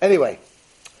 Anyway.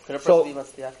 Could a person be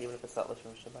Masliach even if it's not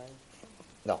L'Shem Shemayim?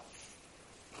 No.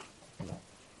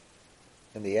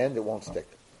 In the end, it won't stick.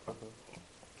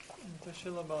 That's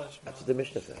what the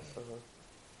Mishnah says.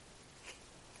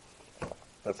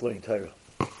 That's learning Torah.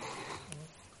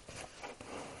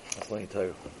 That's learning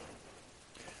Torah.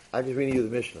 I'm just reading you the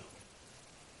Mishnah.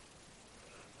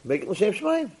 Make it L'Shem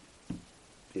Shemayim.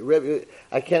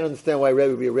 I can't understand why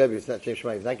Rebbe would be a Rebbe. It's not L'Shem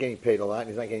Shemayim. He's not getting paid a lot, and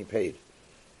he's not getting paid.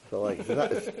 So, like,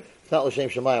 it's not L'Shem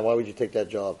Shemayim. Why would you take that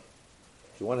job?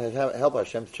 You want to help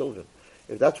Hashem's children.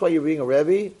 If that's why you're being a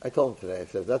Rebbe, I told him today, I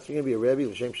said, if that's going to be a Rebbe,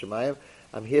 L'Shem Shemayim,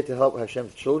 I'm here to help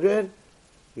Hashem's children,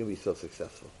 you're going to be so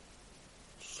successful.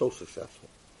 So successful.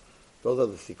 Those are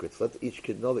the secrets. Let each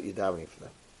kid know that you're davening for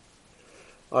them.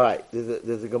 All right,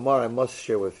 there's a Gemara I must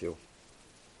share with you.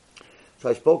 So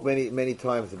I spoke many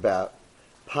times about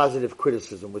positive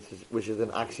criticism, which is an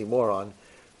oxymoron,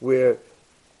 where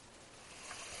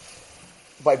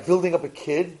by building up a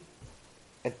kid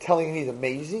and telling him he's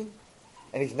amazing,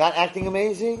 and he's not acting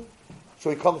amazing, so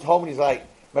he comes home and he's like,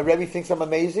 my Rebbe thinks I'm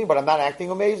amazing, but I'm not acting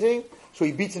amazing, so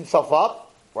he beats himself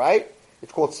up, right?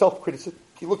 It's called self-criticism.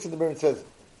 He looks in the mirror and says,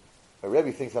 my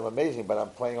Rebbe thinks I'm amazing, but I'm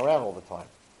playing around all the time.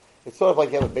 It's sort of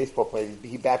like you have a baseball player.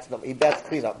 He bats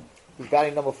cleanup. He's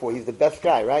batting number 4. He's the best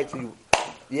guy, right? So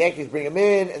the Yankees bring him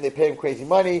in, and they pay him crazy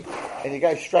money, and the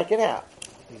guy's striking out.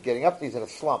 He's getting up, he's in a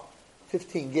slump.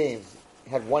 15 games, he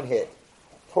had 1 hit.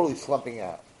 Totally slumping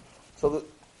out. So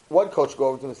one coach go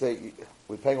over to him and say,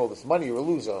 we're paying all this money, you're a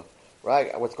loser,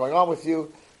 right? What's going on with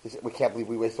you? We can't believe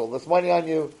we waste all this money on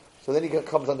you. So then he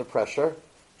comes under pressure,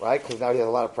 right? Because now he has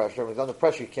a lot of pressure. When he's under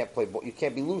pressure, you can't play ball. You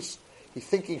can't be loose. He's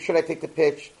thinking, should I take the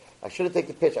pitch? I shouldn't take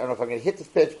the pitch. I don't know if I'm going to hit this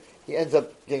pitch. He ends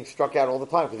up getting struck out all the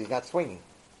time because he's not swinging.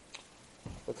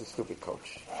 That's a stupid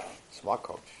coach. Smart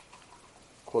coach.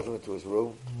 Calls him into his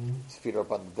room. His feet are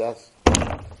up on the desk.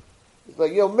 He's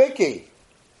like, yo, Mickey,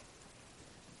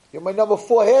 you're my number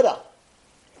 4 hitter.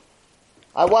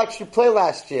 I watched you play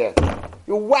last year.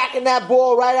 You're whacking that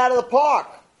ball right out of the park.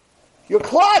 You're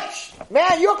clutch.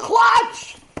 Man, you're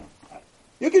clutch.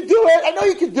 You can do it. I know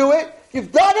you can do it.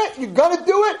 You've done it. You're going to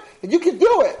do it. And you can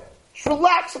do it. Just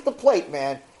relax at the plate,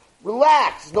 man.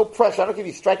 Relax. There's no pressure. I don't give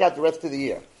you strike out the rest of the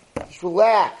year. Just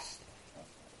relax.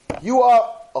 You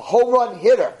are a home run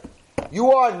hitter.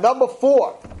 You are number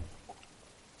 4.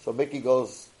 So Mickey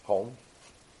goes home.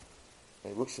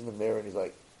 And he looks in the mirror and he's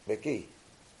like, Mickey,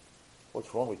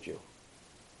 what's wrong with you?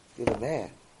 You're the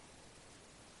man.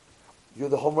 You're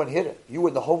the home run hitter. You were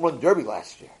in the home run derby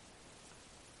last year.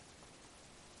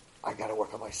 I got to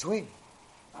work on my swing.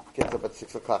 Gets up at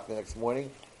 6 o'clock the next morning.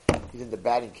 He's in the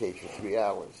batting cage for 3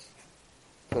 hours.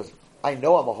 Because I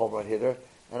know I'm a home run hitter,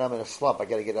 and I'm in a slump. I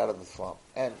got to get out of the slump.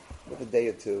 And with a day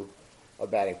or two of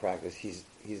batting practice, he's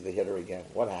the hitter again.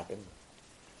 What happened?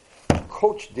 The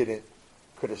coach didn't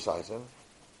criticize him.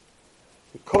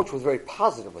 The coach was very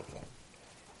positive with him.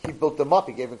 He built him up.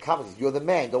 He gave him confidence. You're the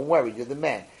man. Don't worry. You're the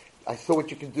man. I saw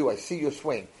what you can do. I see your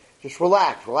swing. Just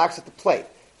relax. Relax at the plate.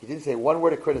 He didn't say one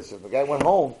word of criticism. The guy went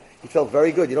home. He felt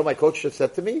very good. You know what my coach just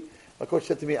said to me? My coach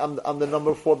said to me, I'm the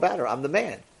number 4 batter. I'm the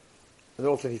man. And then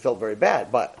all of a sudden he felt very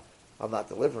bad, but I'm not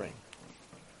delivering.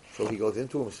 So he goes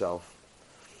into himself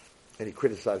and he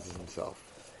criticizes himself.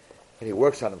 And he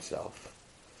works on himself.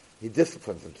 He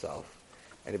disciplines himself.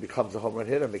 And he becomes a home run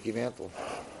hitter, Mickey Mantle.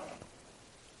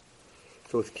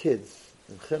 So with kids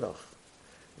in chinuch,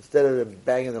 instead of them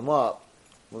banging them up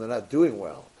when they're not doing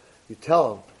well, you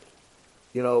tell them,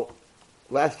 you know,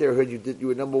 last year I heard you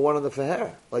were number 1 on the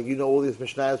Feher. Like, you know all these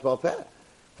Mishnayos Baal Peh. Like,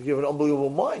 you have an unbelievable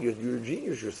mind. You're a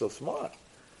genius. You're so smart.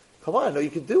 Come on, I know you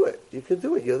can do it. You can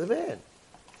do it. You're the man.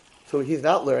 So he's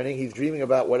not learning. He's dreaming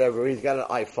about whatever. He's got an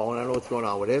iPhone. I don't know what's going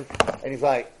on with him. And he's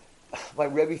like, my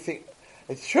Rebbe think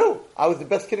it's true. I was the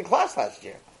best kid in class last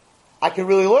year. I can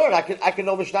really learn. I can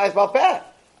know Mishnayos about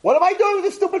that. What am I doing with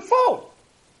this stupid phone?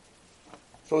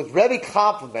 So his Rebbe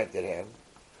complimented him,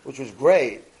 which was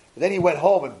great. But then he went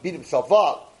home and beat himself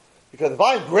up, because if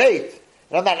I'm great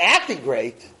and I'm not acting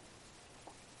great,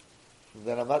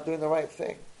 then I'm not doing the right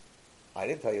thing. I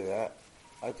didn't tell you that.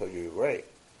 I told you you're great.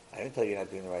 I didn't tell you you're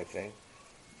not doing the right thing.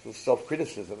 So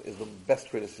self-criticism is the best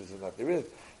criticism that there is.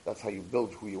 That's how you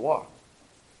build who you are.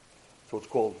 So it's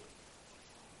called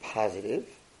positive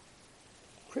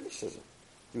criticism.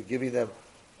 You're giving them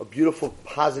a beautiful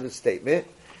positive statement,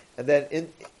 and then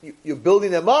you're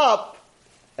building them up,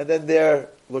 and then they're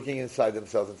looking inside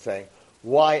themselves and saying,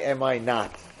 why am I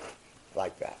not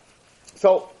like that?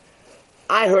 So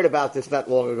I heard about this not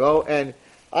long ago, and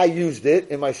I used it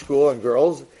in my school and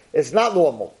girls. It's not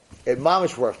normal. It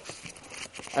mamish works.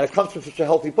 And it comes from such a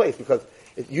healthy place, because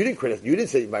you didn't criticize. You didn't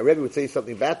say, my Rebbe would say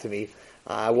something bad to me.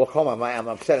 I walk home, I'm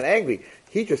upset and angry.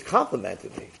 He just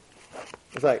complimented me.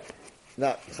 It's like,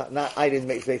 not I didn't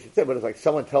make it, but it's like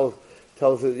someone tells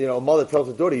a mother tells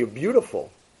her daughter, you're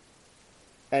beautiful.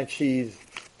 And she's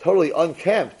totally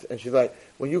unkempt. And she's like,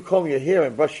 when you comb your hair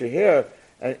and brush your hair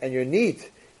and you're neat,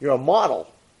 you're a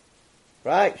model.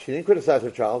 Right? She didn't criticize her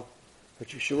child.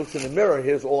 But she looks in the mirror and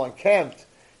here's all unkempt.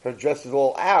 Her dress is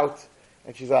all out.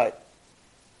 And she's like,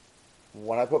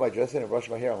 when I put my dress in and brush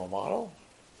my hair, I'm a model?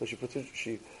 So she puts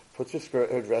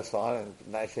her dress on, and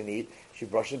nice and neat. She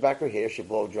brushes back her hair, she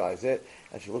blow dries it,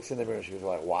 and she looks in the mirror and she goes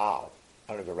like, wow,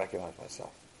 I don't even recognize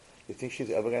myself. You think she's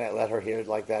ever going to let her hair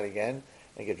like that again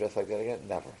and get dressed like that again?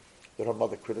 Never. Did her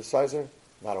mother criticize her?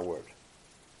 Not a word.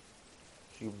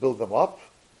 So you build them up.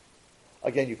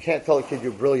 Again, you can't tell a kid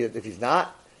you're brilliant if he's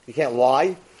not. You can't lie,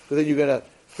 because then you're going to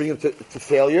bring him to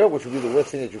failure, which would be the worst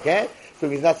thing that you can. So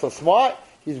if he's not so smart,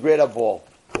 he's great at ball.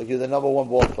 Like you're the number one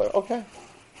ball player. Okay.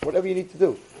 Whatever you need to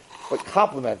do. But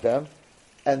compliment them.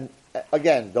 And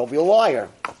again, don't be a liar.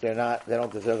 They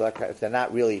don't deserve that kind. If they're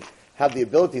not really have the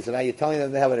ability. So now you're telling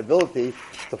them they have an ability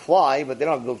to fly, but they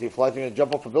don't have the ability to fly, so they're going to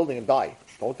jump off a building and die.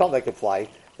 Don't tell them they can fly.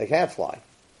 They can't fly.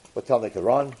 But tell them they can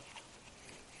run.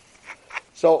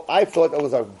 So I thought that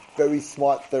was a very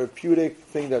smart therapeutic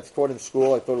thing that's taught in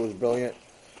school. I thought it was brilliant.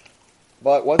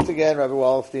 But once again, Rabbi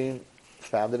Wallerstein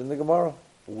found it in the Gemara,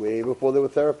 way before there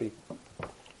was therapy.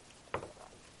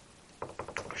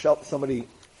 Somebody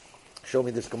showed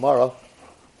me this Gemara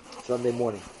Sunday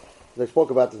morning. I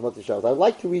spoke about this much in Shabbos. I'd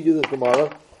like to read you this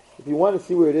Gemara. If you want to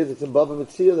see where it is, it's in Bava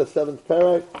Metzia, the 7th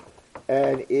parak,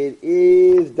 and it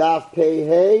is Daf Pei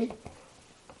Hey,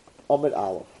 Amud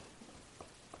Aleph.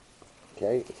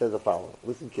 Okay, it says the following.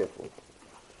 Listen carefully.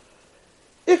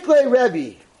 Ikle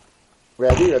Rebbe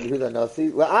Huda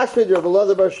Nasi, La'ashmed Rebbe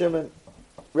Elazar Bar Shimon.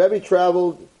 Rebbe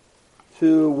traveled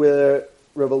to where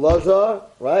Rebbe Elazar,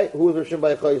 right? Who was Rebbe Shimon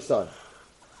Bar Yochai's son?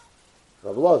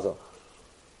 Rebbe Elazar.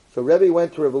 So Rebbe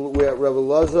went to where Rebbe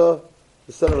Elazar,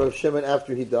 the son of Rebbe Shimon,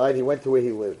 after he died, he went to where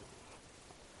he lived.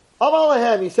 Amal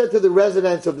Lahem, he said to the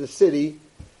residents of the city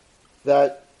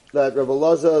that Rebbe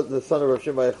Elazar, the son of Rebbe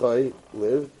Shimon Bar Yochai,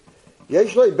 lived.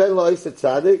 Yesh lo ben lo'is a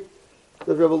tzadik.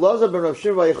 Does Rebbe Elazar ben Rebbe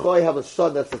Shimon Bar Yochai have a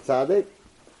son that's a tzadik?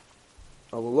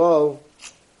 Amalo,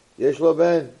 yesh lo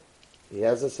ben. He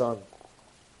has a son.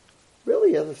 Really,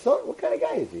 he has a son? What kind of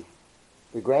guy is he?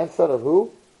 The grandson of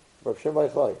who? Rebbe Shimon Bar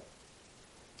Yochai.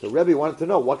 So Rebbe wanted to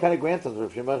know, what kind of grandsons does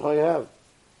Rebbe Shimon Bar Yochai have?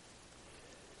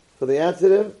 So they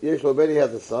answered him, yesh lo ben, he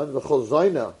has a son. V'chol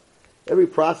zoyna, every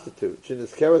prostitute,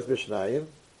 sheniskeres b'shnayim,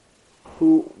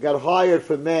 who got hired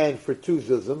for man for 2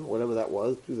 zuzim, whatever that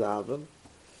was, 2 zahavim.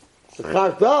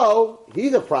 Secharto,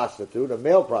 he's a prostitute, a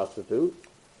male prostitute.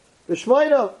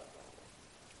 V'shmoina,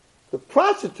 the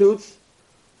prostitutes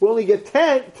who only get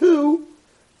 2,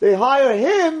 they hire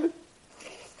him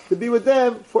to be with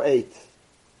them for 8.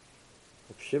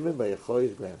 Shimon Bar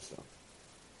Yochai's grandson.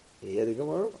 He had a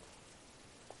Gemara.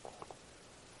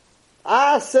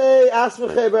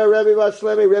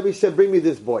 Rebbe said, bring me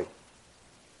this boy.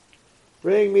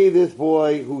 Bring me this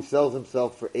boy who sells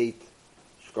himself for 8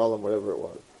 shkalim, whatever it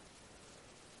was.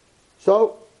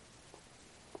 So,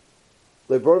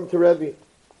 they brought him to Rebbe.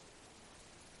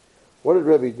 What did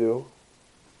Rebbe do?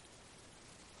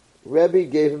 Rebbe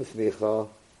gave him smicha.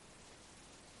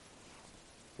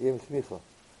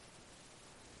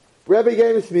 Rebbe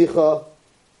gave him smicha,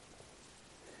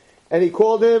 and he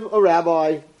called him a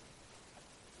rabbi,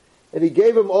 and he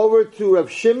gave him over to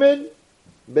Rav Shimon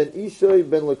ben Isai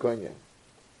ben Lekonya,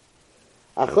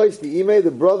 Achais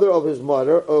the brother of his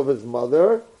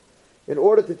mother, in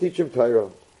order to teach him Torah.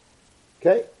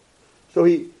 Okay, so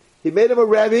he made him a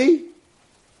rebbe,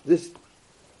 this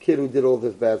kid who did all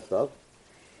this bad stuff,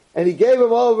 and he gave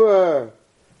him over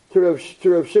to Rav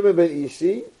Shimon ben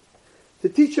Isi to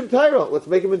teach him Torah. Let's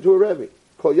make him into a Rebbe.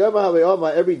 Kol yom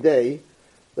ha'avayama, every day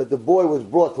that the boy was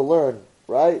brought to learn,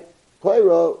 right,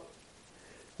 Torah,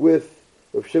 with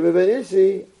Rav Shimon ben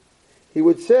Isi, he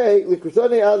would say,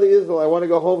 Likusani Ali Israel, I want to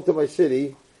go home to my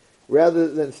city rather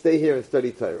than stay here and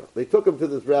study Torah. They took him to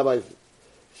this rabbi's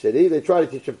city. They tried to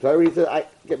teach him Torah. He said,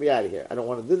 get me out of here. I don't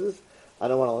want to do this. I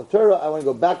don't want to learn Torah. I want to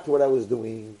go back to what I was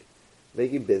doing,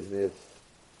 making business.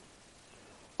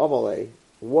 Amalei.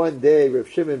 One day, Rav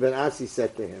Shimon ben Asi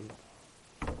said to him,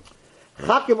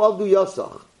 Chakim Abdu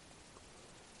Yasach.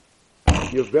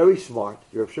 You're very smart.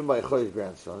 You're Rav Shimon ben Yochai's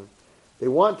grandson. They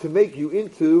want to make you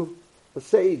into a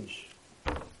sage.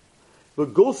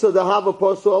 But Gulsa Dahava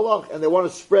Pasu Allah, and they want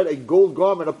to spread a gold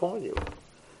garment upon you.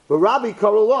 But Rabbi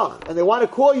Karulach, and they want to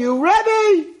call you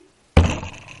Rebbe.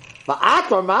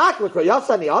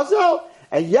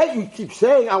 And yet you keep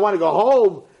saying, I want to go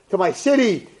home to my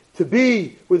city to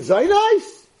be with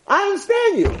Zainais? I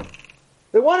understand you.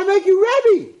 They want to make you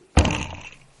Rebbe.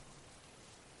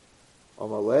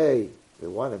 Amalei, they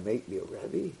want to make me a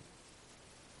Rebbe?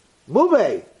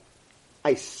 Mube,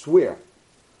 I swear,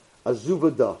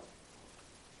 Azuvada,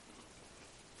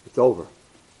 it's over.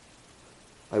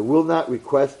 I will not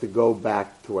request to go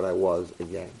back to what I was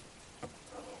again.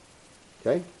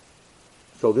 Okay?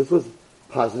 So this was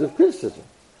positive criticism.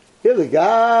 Here the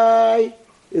guy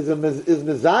is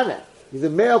Mizanet. He's a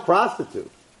male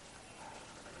prostitute.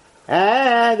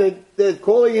 And they're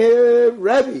calling him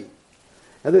Rebbe.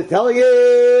 And they're telling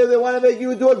him they want to make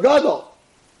you into a gadol.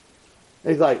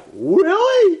 And he's like,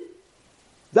 really?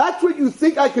 That's what you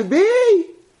think I could be?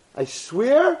 I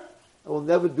swear I will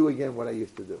never do again what I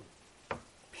used to do.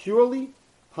 Purely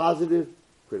positive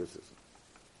criticism.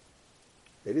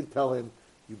 They didn't tell him,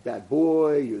 you bad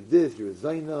boy, you're this, you're a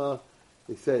Zaina.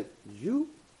 They said,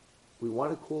 we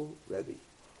want to call Rebbe.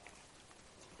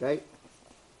 Okay?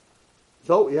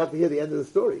 So, you have to hear the end of the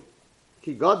story.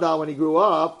 Ki Gadal, when he grew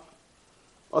up,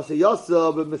 Asa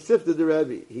Yasa, but Mesifta the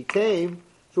Rebbe. He came,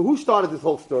 so who started this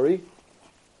whole story?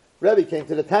 Rebbe came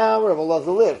to the town where Rabbi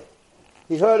Elazar lived.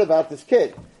 He heard about this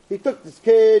kid. He took this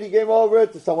kid, he gave over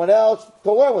it to someone else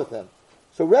to learn with him.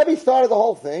 So Rebbe started the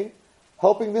whole thing,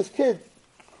 helping this kid,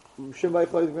 Shimon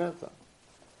Yochai's grandson.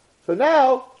 So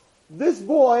now, this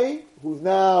boy, who's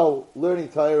now learning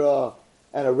Torah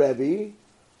and a Rebbe,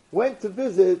 went to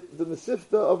visit the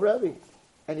Mesifta of Rebbe.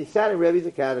 And he sat in Rebbe's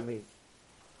academy.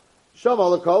 Shama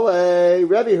L'Kolei,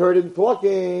 Rebbe heard him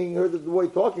talking, heard the boy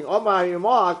talking. Omar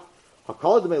Yemak,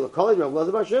 HaKolei D'mei L'Kolei, Rabbi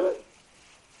Elazar bar Shimon.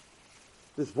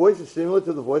 This voice is similar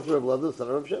to the voice of Rabbi Elazar, the son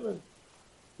of Rabbi Shimon.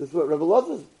 This is what Rabbi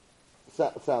Elazar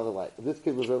sounded like. This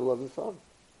kid was Rabbi Elazar's son.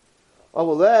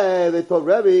 Amalei, they told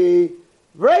Rebbe,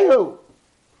 Vrehu,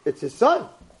 it's his son.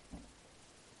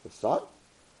 The son?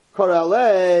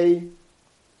 Koralei,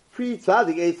 Pri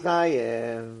Tzadik Eitz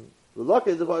Chayim. The luck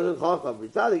is the Baruch Chacham. Pri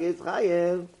Tzadik Eitz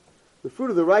Chayim. The fruit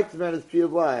of the righteous man is tree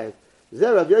of life.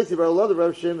 Zeh Rav Yossi bar Elazar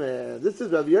Rav Shimon. This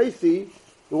is Rav Yossi,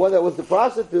 the one that was the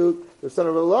prostitute, the son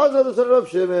of Elazar, the son of Rav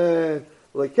Shimon.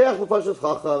 Lekech l'pashas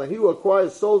Chacham, and he who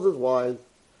acquires souls as wise.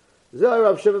 Zeh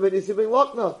Rav Shimon ben Isi ben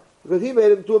Lokna, because he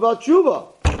made him to about Tshuva.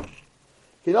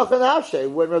 Kinachan Avshe,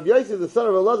 when Rav Yossi, the son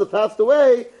of Elazar, passed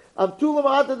away, Amtulam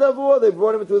Ata Davur, they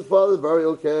brought him into his father's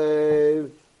burial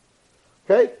cave.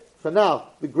 Okay? So now,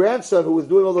 the grandson who was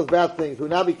doing all those bad things, who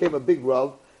now became a big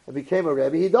Rav, and became a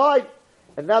Rebbe, he died.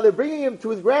 And now they're bringing him to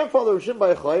his grandfather, Rav Shimon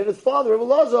bar Yochai, and his father, Rav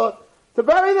Elazar, to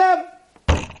bury them.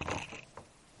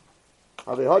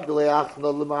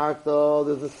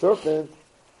 There's a serpent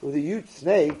with a huge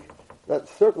snake that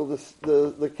circled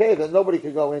the cave, and nobody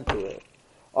could go into it.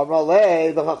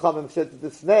 Amalei, the Chachamim said to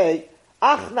the snake,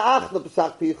 Achna,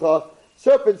 p'sak picha,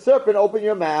 serpent, open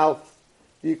your mouth.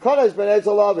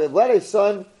 Let his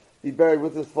son be buried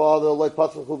with his father.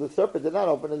 The serpent did not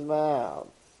open his mouth.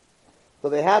 So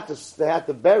they had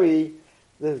to bury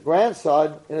his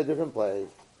grandson in a different place.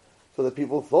 So the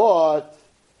people thought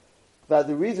that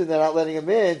the reason they're not letting him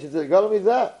in, she said, God means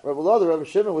that. Rabbi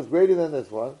Shimon was greater than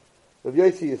this one, Rabbi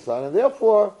Yossi his son, and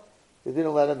therefore they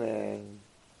didn't let him in.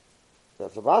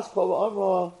 That's a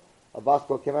Baskol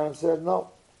came out and said,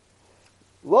 no.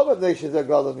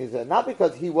 Not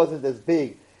because he wasn't as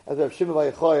big as Rav Shimon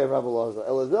bar Yochai and Rabbi Elazar.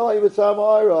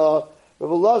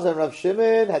 Rabbi Elazar and Rav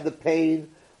Shimon had the pain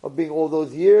of being all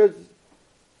those years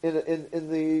in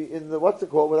the what's it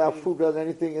called, without food or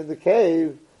anything in the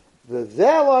cave. But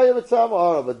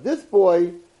this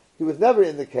boy, he was never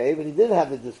in the cave and he didn't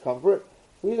have the discomfort,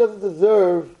 so he doesn't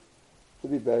deserve to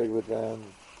be buried with them.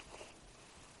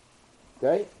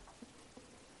 Okay?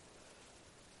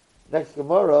 Next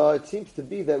Gemara, it seems to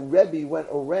be that Rebbe went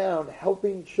around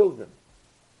helping children.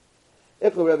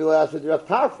 Ikla Rebbe asked for Rav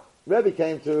Tarfon. Rebbe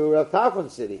came to Rav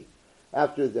Tarfon's city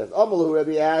after his death. Amalu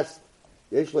Rebbe asked,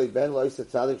 Yeshlei ben lo yisa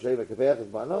tzadik sheva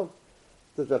kefeach bano.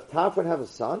 Does Rav Tarfon have a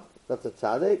son that's a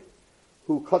tzaddik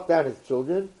who cut down his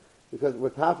children? Because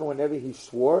Rav Tarfon, whenever he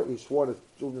swore on his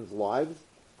children's lives,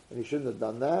 and he shouldn't have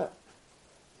done that.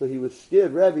 So he was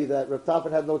scared, Rebbe, that Rav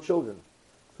Tarfon had no children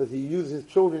because he used his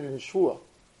children in his shvur.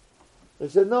 He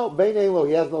said, no, bein lo,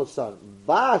 he has no son.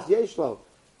 Bas yeshlo,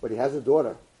 but he has a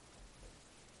daughter.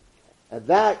 And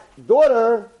that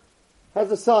daughter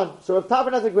has a son. So Rav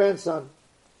Tarfon has a grandson.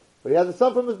 But he has a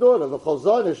son from his daughter. The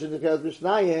Chazonish in the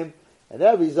Mishnayim, and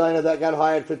every Zayna that got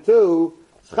hired for two,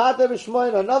 Schata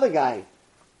B'Shmoyna, another guy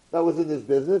that was in this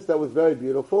business, that was very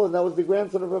beautiful, and that was the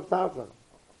grandson of Rav Tarfon.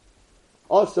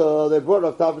 Also, they brought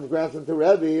Rav Tarfon's grandson to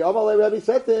Rebbe. Amalei Rebbe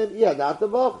said to him, yeah, not the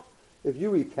book. If you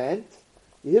repent,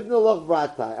 Yihibnulach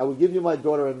Bratai, I will give you my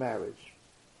daughter in marriage.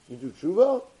 You do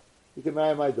tshuva, you can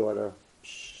marry my daughter.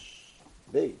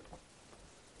 Big.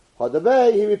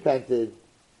 Hadabay, he repented.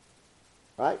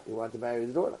 Right? He wanted to marry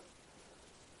his daughter.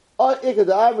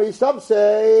 Some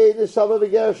say the son of a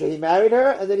Gersha. He married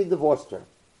her and then he divorced her.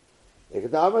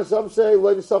 Some say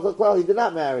he did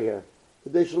not marry her. He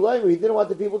didn't want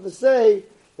the people to say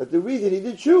that the reason he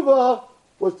did tshuva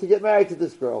was to get married to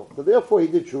this girl. So therefore he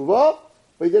did tshuva,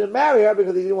 but he didn't marry her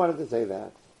because he didn't want him to say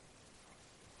that.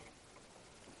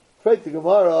 Straight to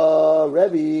Gemara,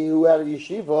 Rebbe, who had a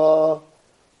yeshiva,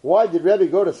 why did Rebbe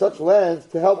go to such lands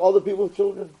to help other people's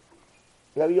children?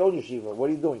 You have your own yeshiva. What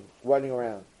are you doing? Running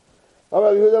around.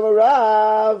 Amar Yehuda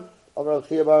Barav, Amar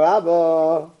Chia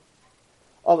Barabba,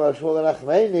 Amar Shmuel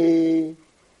Nachmeni,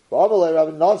 Amar Rav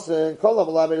Nosson, Kol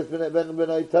Amalamed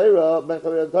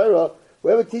Ben Torah.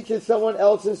 Whoever teaches someone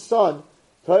else's son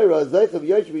Torah, Zeichav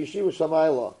Yosh Yeshiva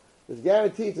Shamayla, is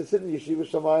guaranteed to sit in Yeshiva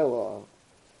Shamayla.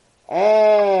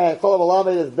 And Kol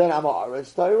Amalamed is Ben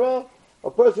Amaretz Torah.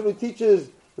 A person who teaches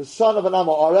the son of an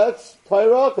Amaretz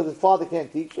Torah because his father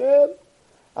can't teach him.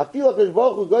 I feel like his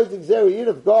Baruch Hu goes to Xeri, even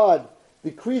if God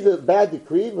decrees a bad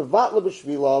decree, Mevatla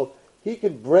B'Shvilo, he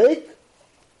can break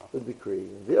the decree.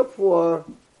 And therefore,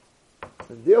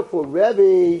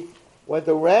 Rebbe went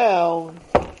around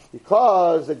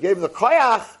because it gave him the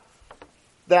koyach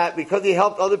that because he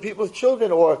helped other people's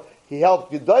children, or he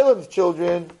helped Gedolim's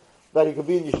children, that he could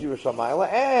be in Yeshiva Shamayla,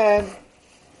 and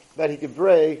that he could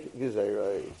break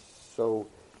Gezerah. So,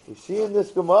 you see in this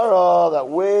Gemara that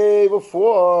way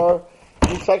before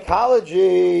in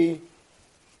psychology,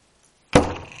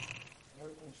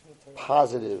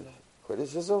 positive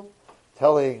criticism,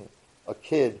 telling a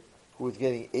kid who was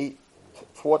getting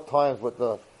 4 times what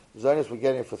the Zionists were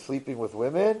getting for sleeping with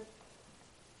women,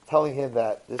 telling him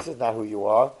that this is not who you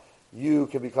are. You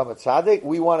can become a tzaddik.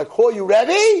 We want to call you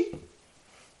Rebbe.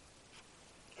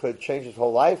 Could change his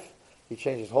whole life. He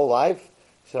changed his whole life.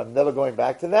 He said, I'm never going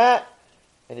back to that.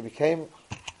 And he became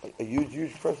a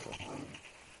huge person.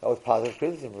 That was positive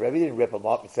criticism. Rebbe didn't rip him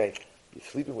up and say, you're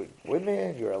sleeping with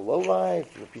women, you're a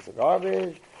lowlife, you're a piece of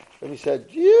garbage. Rebbe said,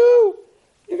 you're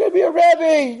going to be a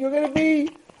Rebbe, you're going to be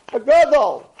a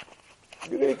gadol,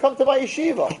 you're going to come to my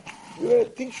yeshiva, you're going to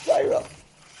teach Torah.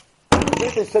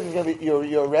 If they said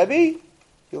you're a Rebbe,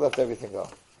 he left everything go.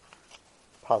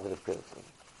 Positive criticism.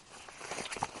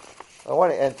 I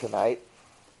want to end tonight.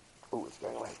 Ooh, it's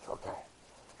getting late. Okay.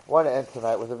 I want to end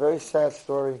tonight with a very sad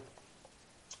story.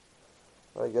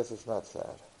 But I guess it's not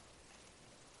sad.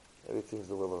 Everything's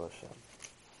the will of Hashem.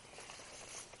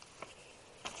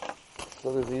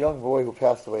 So there's a young boy who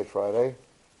passed away Friday.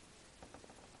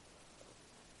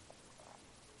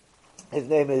 His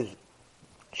name is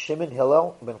Shimon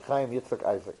Hillel ben Chaim Yitzchak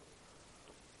Isaac.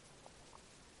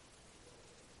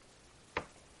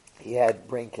 He had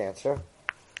brain cancer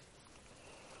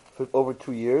for over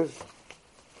 2 years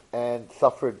and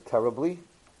suffered terribly.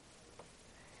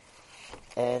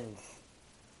 And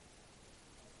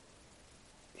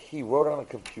he wrote on a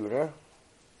computer.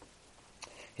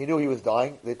 He knew he was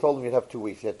dying. They told him he'd have 2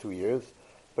 weeks. He had 2 years,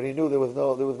 but he knew there was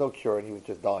no cure, and he was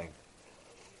just dying.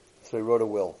 So he wrote a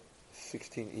will.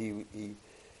 16.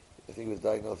 I think he was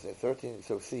diagnosed at 13.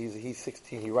 So see, he's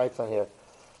 16. He writes on here,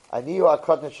 I am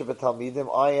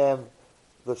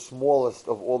the smallest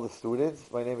of all the students.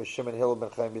 My name is Shimon Hillel ben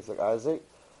Chaim Yitzchak Isaac.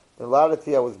 In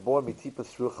Ladati, I was born mitipa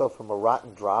srucha from a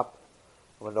rotten drop,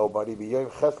 from a nobody. On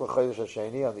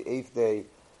the 8th day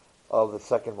of the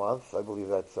 2nd month, I believe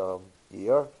that's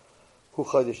year. Hu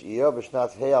chodesh year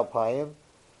b'shnat Hei Alpayim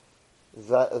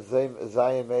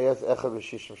Zayim Meyas Echad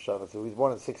v'Shishim Shana. So he was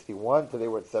born in 61. Today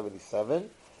we're at 77.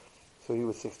 So he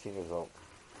was 16 years old.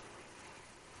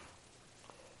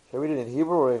 Shall I read it in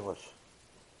Hebrew or English?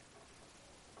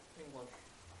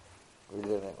 Read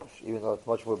it in English, even though it's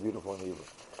much more beautiful in Hebrew.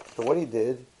 So what he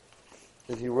did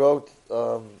is he wrote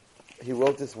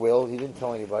this will. He didn't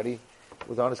tell anybody. It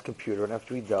was on his computer, and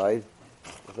after he died,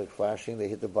 it was like flashing. They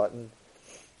hit the button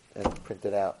and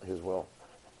printed out his will.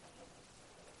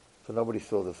 So nobody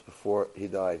saw this before he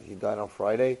died. He died on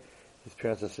Friday. His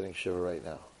parents are sitting shiva right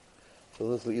now.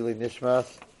 So this is Ilay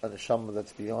Nishmas, a neshama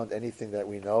that's beyond anything that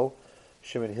we know.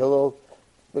 Shimon Hillel,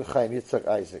 Ben Chaim Yitzchak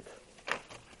Isaac.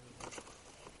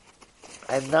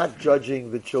 I'm not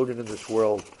judging the children in this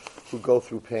world who go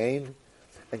through pain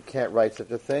and can't write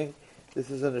such a thing. This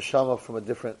is a neshama from a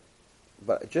different,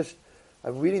 but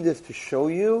I'm reading this to show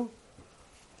you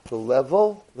the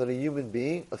level that a human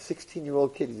being, a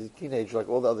 16-year-old kid, he's a teenager like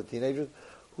all the other teenagers,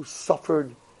 who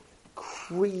suffered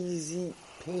crazy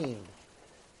pain,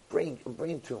 brain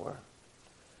tumor,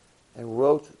 and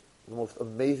wrote the most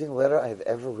amazing letter I have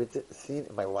ever seen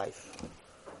in my life.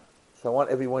 So I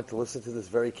want everyone to listen to this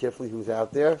very carefully who's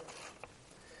out there.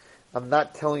 I'm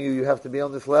not telling you have to be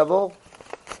on this level,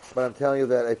 but I'm telling you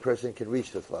that a person can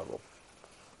reach this level.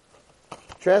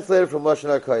 Translated from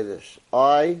Lashon HaKodesh.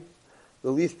 I, the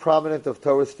least prominent of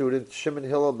Torah students, Shimon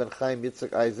Hillel ben Chaim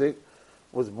Yitzchak Isaac,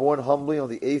 was born humbly on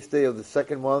the 8th day of the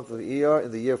second month of Iyar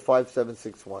in the year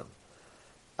 5761.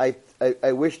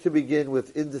 I wish to begin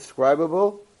with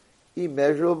indescribable,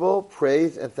 immeasurable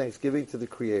praise and thanksgiving to the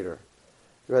Creator.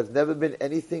 There has never been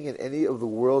anything in any of the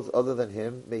worlds other than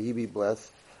Him, may He be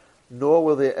blessed, nor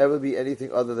will there ever be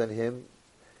anything other than Him.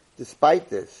 Despite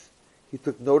this, He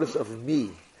took notice of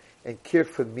me and cared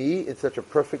for me in such a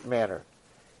perfect manner.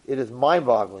 It is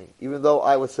mind-boggling. Even though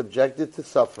I was subjected to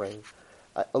suffering,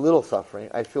 a little suffering,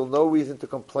 I feel no reason to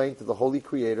complain to the Holy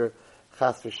Creator,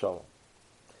 Chas v'Shalom.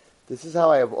 This is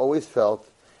how I have always felt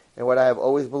and what I have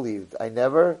always believed. I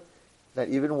never, not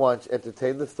even once,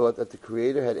 entertained the thought that the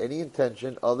Creator had any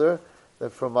intention other than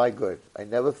for my good. I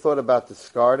never thought about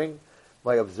discarding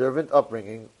my observant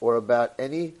upbringing or about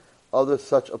any other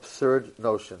such absurd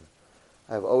notion.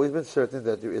 I have always been certain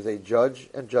that there is a judge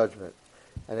and judgment,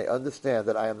 and I understand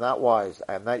that I am not wise.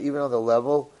 I am not even on the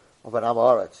level of an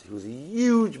Amaretz. He was a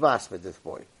huge masmid, this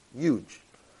boy. Huge.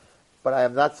 But I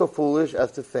am not so foolish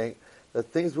as to think that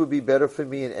things would be better for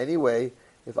me in any way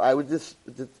if I were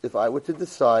to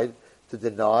decide to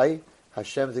deny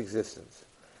Hashem's existence.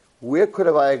 Where could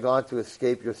have I gone to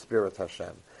escape your spirit,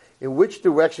 Hashem? In which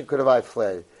direction could have I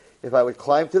fled? If I would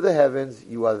climb to the heavens,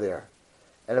 you are there.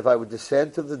 And if I would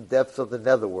descend to the depths of the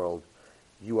netherworld,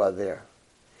 you are there.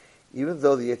 Even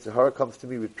though the Yetzer Hara comes to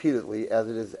me repeatedly,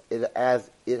 as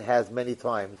it has many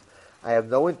times, I have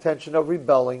no intention of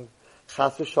rebelling,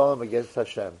 chas v'shalom, against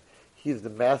Hashem. He is the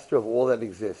master of all that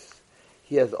exists.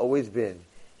 He has always been.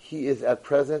 He is at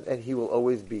present, and He will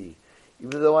always be.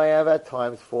 Even though I have at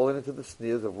times fallen into the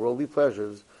snares of worldly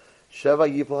pleasures, Sheva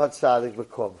Yipol HaTzadik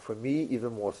V'kom, for me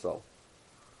even more so.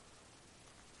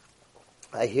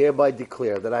 I hereby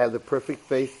declare that I have the perfect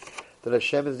faith that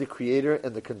Hashem is the creator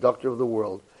and the conductor of the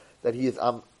world, that He is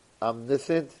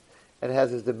omniscient and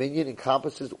has His dominion,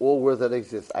 encompasses all worlds that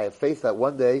exist. I have faith that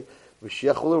one day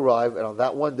Mashiach will arrive, and on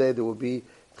that one day there will be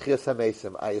Tchias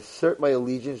HaMesim. I assert my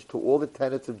allegiance to all the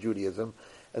tenets of Judaism,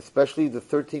 especially the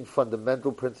 13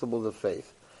 fundamental principles of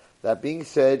faith. That being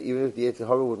said, even if the Yetzer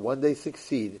Hara would one day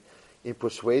succeed in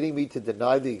persuading me to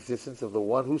deny the existence of the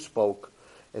one who spoke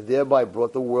and thereby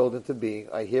brought the world into being,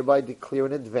 I hereby declare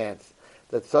in advance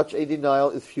that such a denial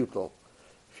is futile,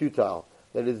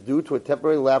 that it is due to a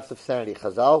temporary lapse of sanity.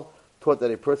 Chazal taught that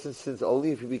a person sins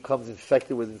only if he becomes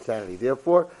infected with insanity.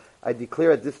 Therefore, I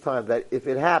declare at this time that if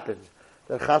it happens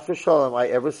that chas v'shalom I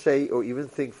ever say or even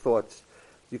think thoughts,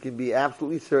 you can be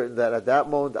absolutely certain that at that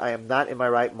moment I am not in my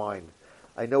right mind.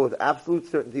 I know with absolute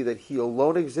certainty that He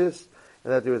alone exists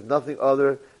and that there is nothing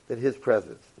other than His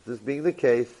presence. This being the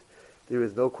case, there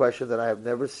is no question that I have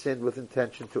never sinned with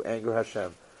intention to anger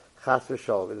Hashem. Chas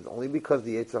v'shalom. It is only because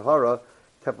the Yetzer Hara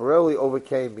temporarily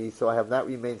overcame me, so I have not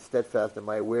remained steadfast in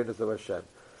my awareness of Hashem.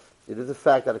 It is a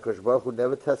fact that HaKadosh Baruch Hu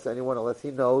never tests anyone unless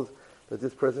He knows that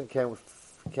this person can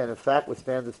in fact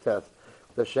withstand this test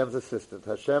with Hashem's assistance.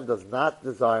 Hashem does not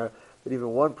desire that even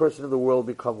one person in the world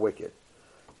become wicked.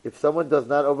 If someone does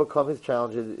not overcome his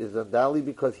challenges, it is undoubtedly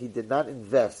because he did not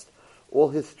invest all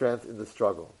his strength in the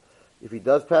struggle. If he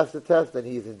does pass the test, then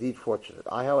he is indeed fortunate.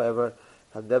 I, however,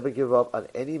 have never given up on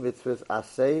any mitzvahs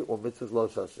aseh or mitzvahs lo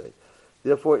aseh.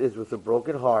 Therefore, it is with a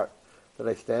broken heart that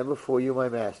I stand before you, my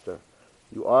master.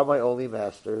 You are my only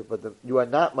master, but you are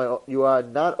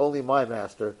not only my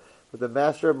master, but the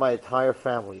master of my entire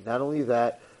family. Not only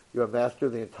that, you are master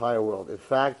of the entire world. In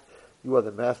fact, you are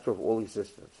the master of all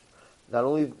existence. Not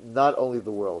only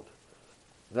the world.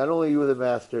 Not only you are the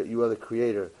master, you are the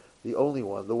creator. the only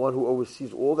one, the one who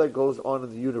oversees all that goes on in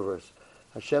the universe.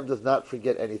 Hashem does not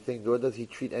forget anything, nor does he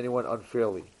treat anyone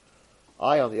unfairly.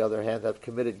 I, on the other hand, have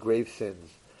committed grave sins.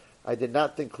 I did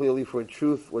not think clearly, for in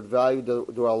truth, what value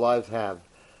do our lives have?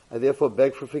 I therefore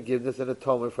beg for forgiveness and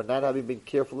atonement for not having been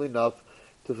careful enough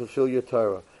to fulfill your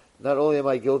Torah. Not only am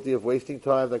I guilty of wasting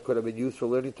time that could have been used for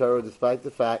learning Torah, despite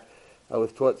the fact I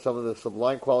was taught some of the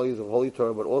sublime qualities of Holy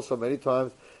Torah, but also many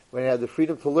times when I had the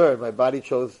freedom to learn, my body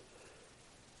chose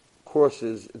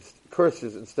curses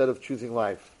instead of choosing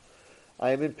life.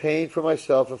 I am in pain for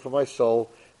myself and for my soul,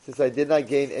 since I did not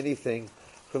gain anything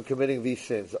from committing these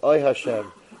sins. Oy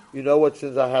Hashem, you know what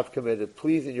sins I have committed.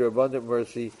 Please, in your abundant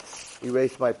mercy,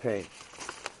 erase my pain.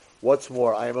 What's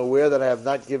more, I am aware that I have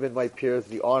not given my peers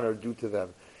the honor due to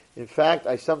them. In fact,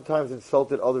 I sometimes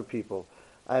insulted other people.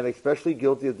 I am especially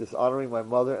guilty of dishonoring my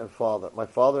father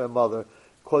and mother,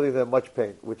 causing them much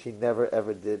pain, which he never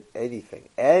ever did anything,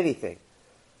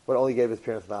 but only gave his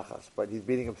parents nachas. But he's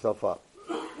beating himself up.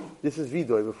 This is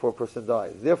vidoy before a person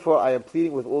dies. Therefore, I am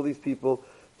pleading with all these people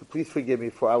to please forgive me,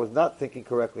 for I was not thinking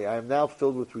correctly. I am now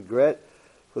filled with regret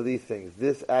for these things.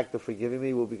 This act of forgiving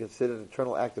me will be considered an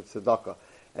eternal act of tzedakah,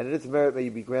 and in its merit may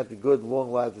you be granted good,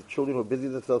 long lives of children who busy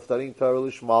themselves studying Torah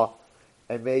Lishma,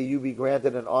 and may you be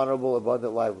granted an honorable,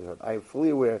 abundant livelihood. I am fully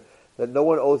aware that no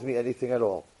one owes me anything at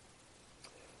all.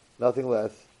 Nothing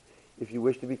less. If you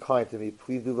wish to be kind to me,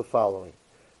 please do the following.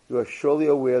 You are surely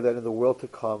aware that in the world to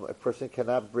come, a person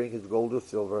cannot bring his gold or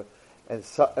silver, and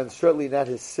certainly not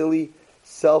his silly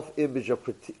self-image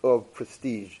of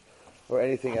prestige or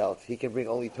anything else. He can bring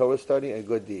only Torah study and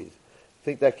good deeds,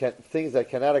 things that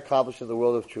cannot accomplish in the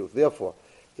world of truth. Therefore,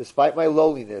 despite my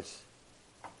lowliness,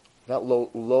 I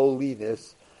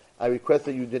request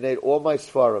that you donate all my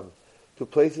svarim to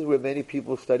places where many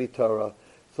people study Torah,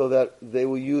 so that they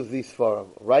will use these svarim.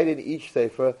 Write in each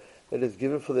sefer that is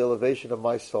given for the elevation of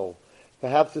my soul.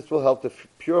 Perhaps this will help to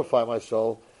purify my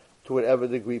soul to whatever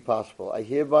degree possible. I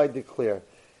hereby declare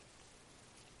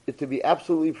it to be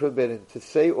absolutely forbidden to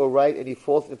say or write any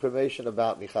false information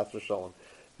about me, chas v'sholom.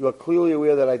 You are clearly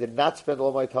aware that I did not spend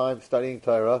all my time studying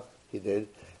Torah, he did,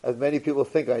 as many people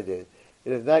think I did.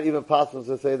 It is not even possible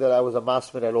to say that I was a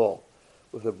masmid at all.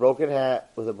 With a broken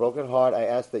heart, I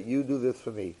ask that you do this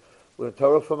for me. Learn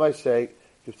Torah for my sake,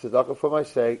 give tzedakah for my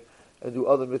sake, and do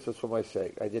other mitzvahs for my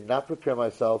sake. I did not prepare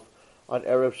myself on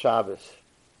Erev Shabbos.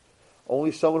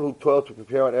 Only someone who toiled to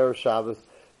prepare on Erev Shabbos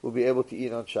will be able to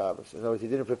eat on Shabbos. In other words, he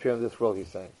didn't prepare in this world, he's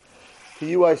saying. To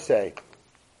you I say,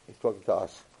 he's talking to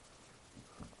us,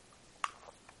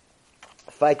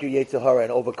 fight your Yetzer Hara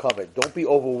and overcome it. Don't be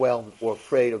overwhelmed or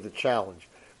afraid of the challenge.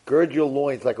 Gird your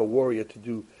loins like a warrior to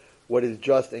do what is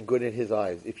just and good in his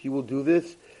eyes. If you will do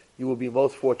this, you will be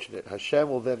most fortunate. Hashem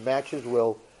will then match his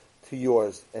will to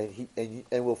yours, and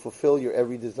will fulfill your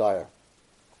every desire.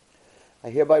 I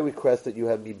hereby request that you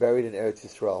have me buried in Eretz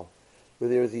Yisrael, where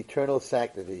there is eternal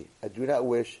sanctity. I do not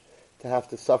wish to have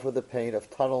to suffer the pain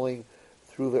of tunneling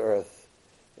through the earth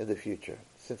in the future.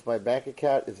 Since my bank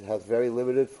account has very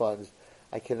limited funds,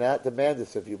 I cannot demand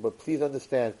this of you, but please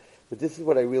understand that this is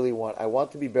what I really want. I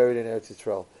want to be buried in Eretz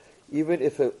Yisrael, even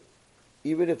if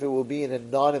it will be in a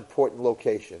non-important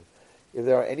location. If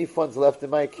there are any funds left in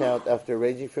my account after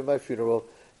arranging for my funeral,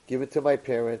 give it to my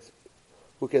parents,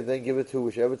 who can then give it to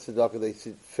whichever tzedakah they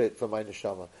see fit for my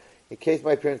neshama. In case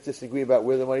my parents disagree about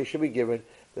where the money should be given,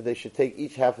 then they should take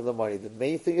each half of the money. The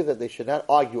main thing is that they should not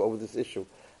argue over this issue.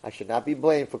 I should not be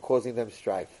blamed for causing them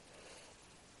strife.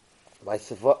 My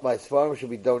svarim should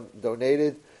be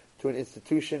donated to an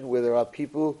institution where there are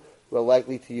people who are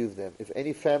likely to use them. If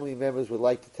any family members would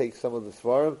like to take some of the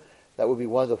svarim, that would be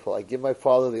wonderful. I give my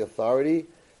father the authority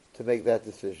to make that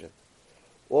decision.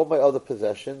 All my other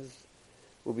possessions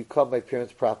will become my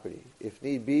parents' property. If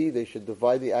need be, they should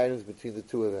divide the items between the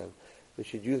two of them. They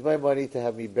should use my money to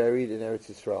have me buried in Eretz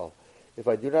Yisrael. If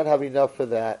I do not have enough for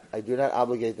that, I do not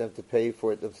obligate them to pay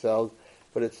for it themselves,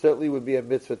 but it certainly would be a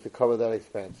mitzvah to cover that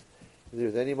expense. If there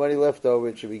is any money left over,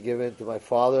 it should be given to my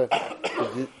father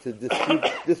to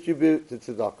distribute to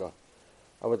tzedakah.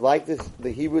 I would like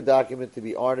the Hebrew document to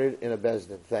be honored in a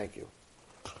bezdin. Thank you.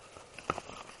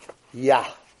 Yeah.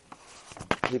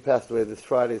 He passed away this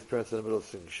Friday. His parents in the middle of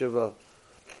singing Shiva.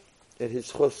 In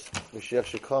his chus, Mashiach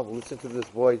should come. Listen to this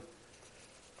boy.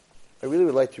 I really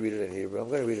would like to read it in Hebrew. I'm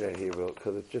going to read it in Hebrew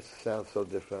because it just sounds so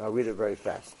different. I'll read it very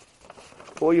fast.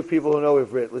 All you people who know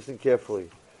Ivrit, listen carefully.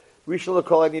 Rishon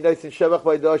l'kol ani nice and shevach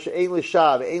b'aydah she'ein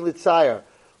l'shav, ein l'tzayir,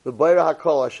 l'bayra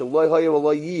hakol, asher lo haya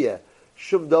v'lo yiyeh,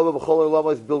 shum davar b'chol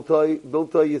olamas biltoi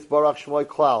yisbarach shmoi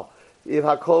klal, if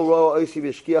hakol roa oisi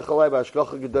v'shkiach alai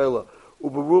b'ashgacha gedola,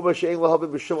 u'beruma she'ein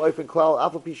l'habim b'shum oifen klal,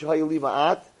 afa pi shehayu li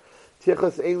ma'at,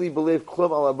 Tichas Eli believe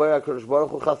Klum al Abara Kodesh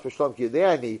Baruch Hu Chas V'Shalom Ki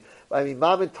Yedei I mean,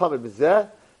 Mam and Tamid B'zeh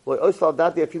Lo Osal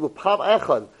Dati Afilu Pam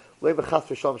Echad Lo B'Chas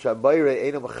V'Shalom Shabayre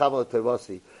Eino Mechamal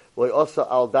Tevasi Lo Osal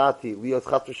Al Dati Lios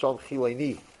Chas V'Shalom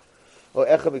Chileini Lo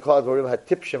Echad Mikal Dvarim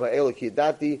HaTipshem HaElo Ki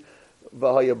Yedati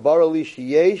V'Hayabarali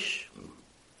Sheyesh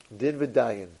Din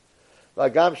V'Dayin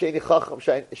V'Agam She'eni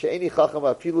Chacham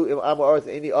Afilu Im Am Ha'aretz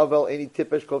Eni Avel Eni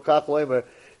Tipesh Kol Kach Loimer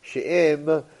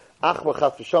She'im Achma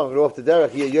Chas V'Shalom go off the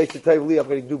derech here Yosh Tayv Li I'm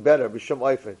going to do better B'Shem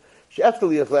Oifen She'efta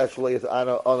Li Yachlash Lo Yis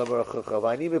Ana Olam Arachacha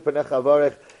V'Ani Mipanecha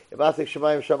Avarech Im Asik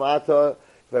Shemayim Shamata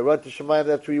if I run to Shemayim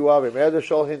that's where you are V'Merder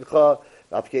Shol Hincha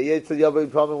V'Afke Yetzel Yabba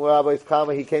Yipamim Rabbi's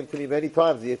Kama he came to me many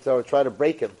times the Yitzhar tried to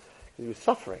break him because he was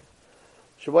suffering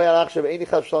Hashem, I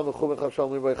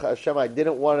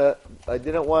didn't want to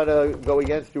go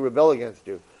against you, rebel against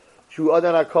you.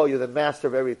 I call you the master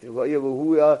of everything.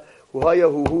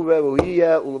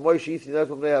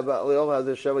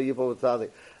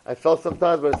 I fell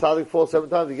sometimes, but a tzaddik falls 7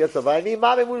 times, he gets up. I need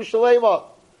I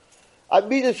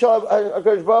meet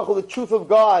the truth of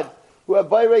God.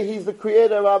 He's the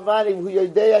creator of Amani,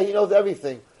 he knows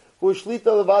everything. He's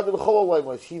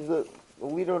the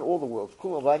leader in all the worlds.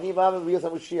 He's saying,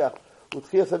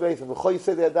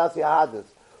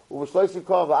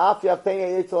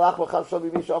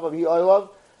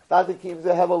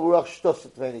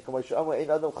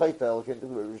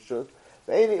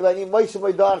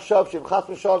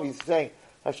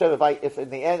 Hashem, if in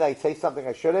the end I say something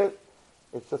I shouldn't,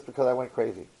 it's just because I went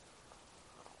crazy.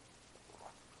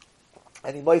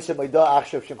 And he might say, my da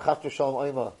achshav shem chas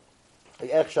v'shalom oima.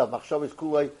 Echshav machshav is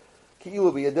kulay. There's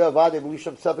no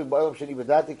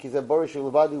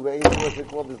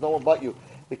one but you.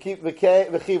 He doesn't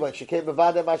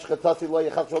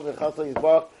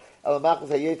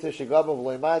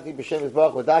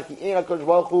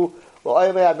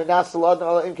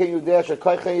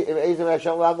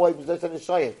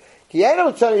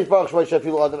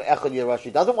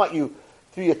want you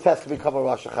through your test to become a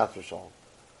Rasha Chas v'Shalom.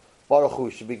 Baruch Hu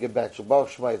should be Gebet. Baruch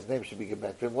Shema, his name should be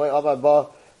Gebet.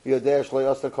 If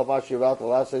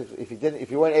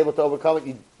you weren't able to overcome it,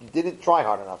 you didn't try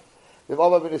hard enough. If you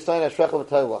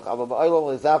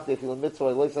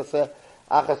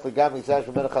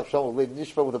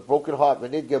with a broken heart,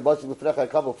 I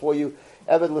come before you,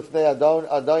 a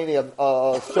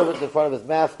servant in front of his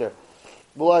master.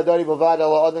 The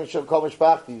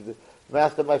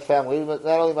master of my family, not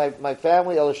only my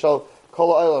family,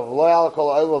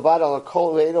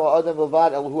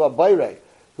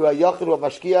 who are Yachid, who are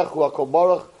Mashkiach, who are Kol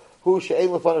Baruch, who she'ein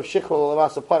lefan of Shichva, who are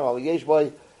Masapan, our Yesh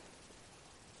Boy,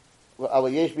 our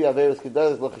Yesh Bi Averis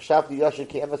Kedaris, L'chashafti Yashin,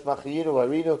 Ki Emes Machiyinu,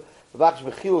 Harinu, V'vakish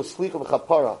Mechilu, Slicha,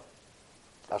 V'chapara,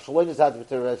 Ashaloin is had to be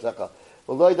Resecha.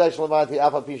 V'loi Dai Shlamati,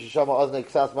 Afa Pi Shishama, Ozne,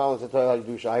 Ksas Malas, and Torah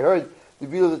HaYidusha. I heard the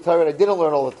beauty of the Torah, and I didn't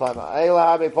learn all the time. I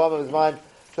had a problem in his mind,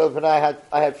 so when I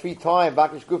had free time,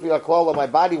 Bakish Gufi L'Klala, my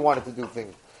body wanted to do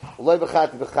things. V'loi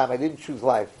B'chati B'cham, I didn't choose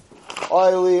life.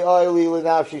 Oily,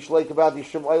 lenafshi, shleik about the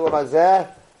shum oil mazeh.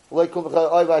 Leikum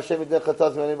b'chai Hashem yedech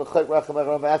chatzas v'anim b'chai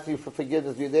rachem I'm asking you for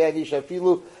forgiveness. Yedei anish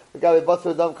afilu v'gavi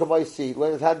batzu adam kamaisi.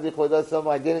 Learn had b'choi some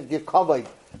I didn't give kavod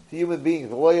to human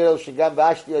beings. Loyal shigam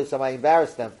b'ashti some I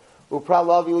embarrassed them. Upra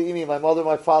lavi l'imi my mother,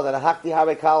 my father. And hakti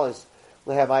hare kalas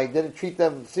lehem I didn't treat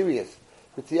them serious.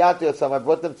 V'tiyati some I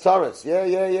brought them tzaras.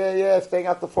 Yeah. Staying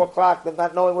out till 4 o'clock, them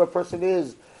not knowing where a person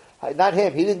is. Not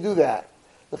him. He didn't do that.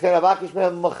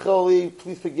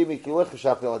 Please forgive me. Nobody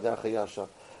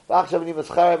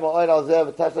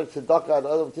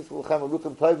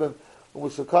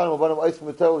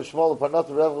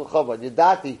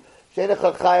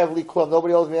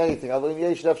owes me anything.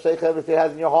 Everything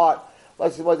has in your heart.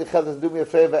 Do me a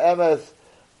favor.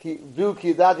 They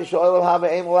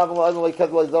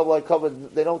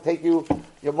don't take you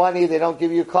your money. They don't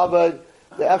give you covered.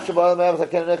 The all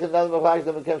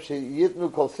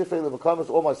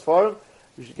my svarim,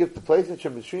 you should give to places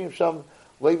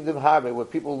where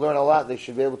people learn a lot. They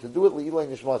should be able to do it. I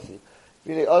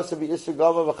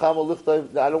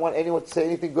don't want anyone to say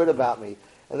anything good about me,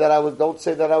 and don't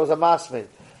say that I was a masmin.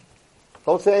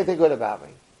 Don't say anything good about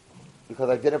me, because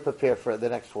I didn't prepare for the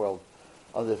next world,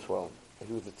 of this world.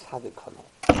 He was a tzaddik kadol.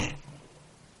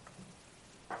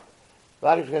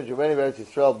 Bury me in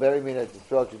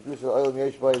Yisrael, Kedusha, Oil,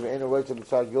 Yeshbay, Ve'ena, Roitzah,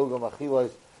 Mitzar, Gilgam,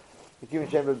 Achilas. The Kivin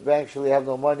Chamber Bank, actually have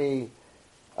no money.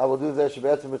 I will do that,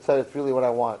 Shabbat, Mitzar, freely what I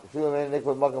want. Don't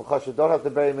have to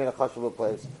bury me in a chashuv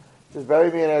place. Just bury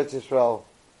me in Eretz Yisrael.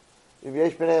 If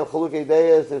Yesh B'nei Chaluk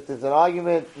Eideyas, if there's an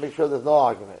argument, make sure there's no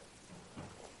argument.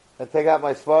 And take out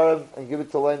my svarim, and give it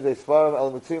to Len Day Svarim,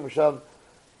 El Mitzim Sham,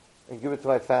 and give it to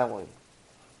my family.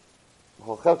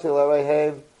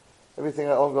 Everything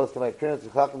I own goes to my parents.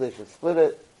 They should split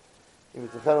it. If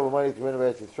it's a kind of money to win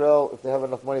Eretz Yisrael, if they have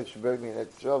enough money, they should bury me in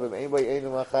Eretz Yisrael. If anybody ain't in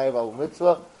Machayev al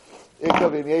mitzvah,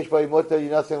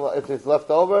 if it's left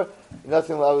over, you're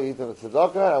nothing allowed to eat them with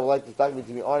tzedakah. I would like this document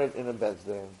to be honored in a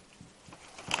bezdin.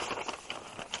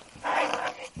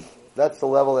 That's the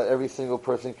level that every single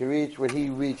person can reach. Where he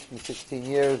reached in 16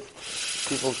 years,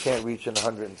 people can't reach in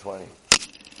 120.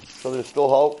 So there's still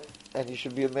hope, and he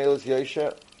should be a Melech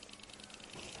Yosher.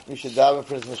 You should daven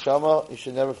for his neshama. You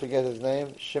should never forget his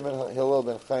name, Shimon Hillel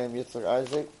ben Chaim Yitzchak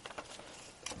Isaac.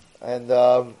 And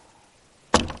the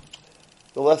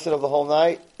lesson of the whole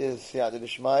night is Siyata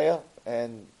D'Shmaya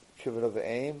and Kibbut of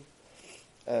Aim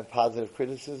and positive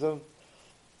criticism.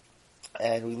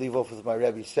 And we leave off with my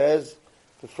Rebbe says,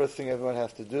 the first thing everyone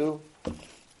has to do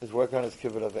is work on his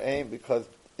Kibbut of Aim because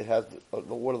it has the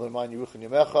word of the mind Yeruchim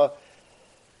Yemecha.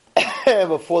 And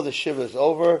before the Shiva is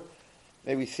over,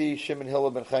 may we see Shimon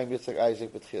Hillel ben Chaim Yitzchak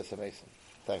Isaac B'tchias HaMesim.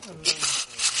 Thank you.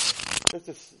 Just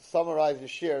to summarize the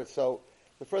shir, so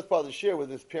the first part of the shir was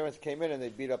his parents came in and they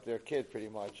beat up their kid pretty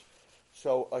much.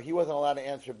 So he wasn't allowed to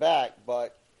answer back,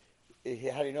 but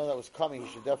had he known that was coming, he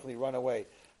should definitely run away.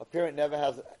 A parent never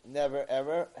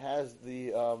ever has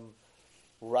the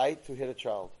right to hit a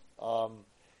child.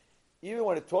 Even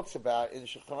when it talks about in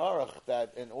Shulchan Aruch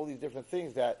that and all these different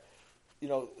things that, you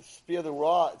know, spare the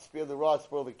rod,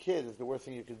 spoil the kid is the worst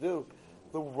thing you could do.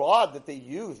 The rod that they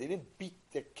used, they didn't beat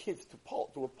their kids to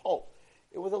a pulp.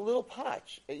 It was a little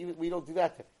patch. We don't do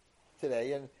that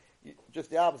today, and just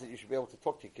the opposite. You should be able to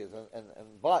talk to your kids.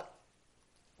 But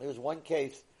there's one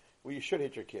case where you should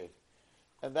hit your kid,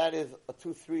 and that is a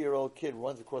 2-3-year-old kid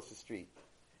runs across the street.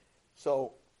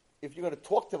 So if you're going to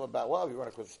talk to him about, well, if you run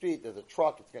across the street, there's a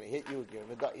truck, it's going to hit you. He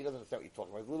doesn't understand what you're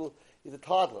talking about. He's a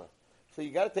toddler. So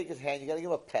you got to take his hand, you got to give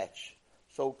him a patch.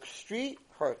 So street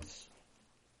hurts.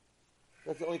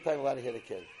 That's the only time you're allowed to hit a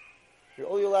kid. You're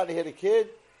only allowed to hit a kid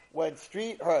when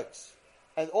street hurts.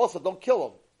 And also, don't kill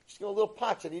him. Just give him a little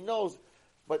patch, and he knows.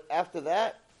 But after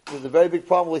that, there's a very big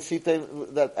problem with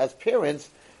that as parents,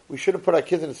 we shouldn't put our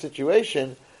kids in a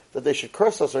situation that they should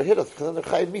curse us or hit us, because then they're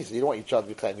chayiv misa. You don't want your child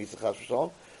to be chayiv misa, chas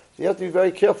v'shalom. So you have to be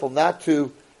very careful not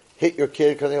to hit your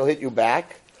kid because he'll hit you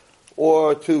back,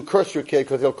 or to curse your kid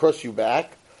because he'll curse you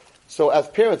back. So as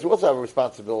parents, we also have a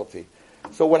responsibility.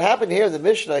 So what happened here in the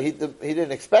Mishnah, he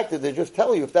didn't expect it. They're just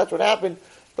telling you, if that's what happened,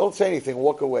 don't say anything,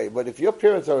 walk away. But if your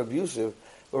parents are abusive,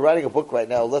 we're writing a book right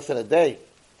now, less than a day.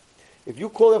 If you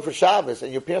call in for Shabbos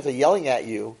and your parents are yelling at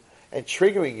you and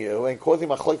triggering you and causing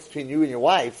machlokes between you and your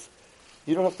wife,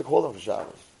 you don't have to call them for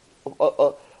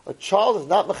Shabbos. A child is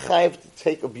not mechayev to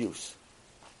take abuse.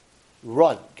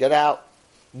 Run, get out,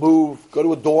 move, go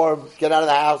to a dorm, get out of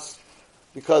the house.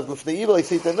 Because with the evil,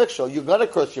 you're going to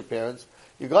curse your parents,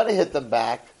 you're going to hit them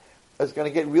back, it's going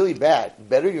to get really bad.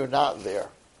 Better you're not there.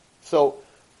 So,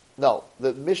 no,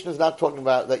 the Mishnah is not talking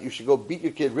about that you should go beat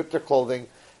your kid, rip their clothing,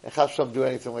 and Hashem do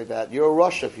anything like that. You're a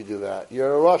Russia if you do that.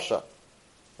 You're a Russia.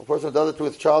 A person who does it to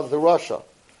his child is a Russia.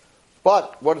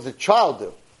 But what does a child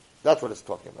do? That's what it's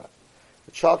talking about.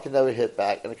 The child can never hit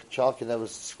back, and a child can never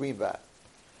scream back.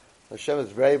 Hashem is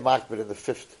very makbid in the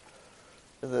fifth,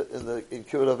 in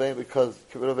Kibbut of Aim, because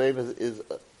Kibbut of Aim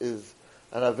is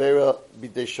an avera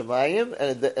b'dei shemayim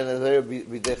and an avera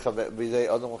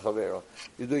b'dei adam chavera.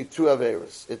 You're doing two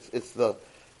averas. It's the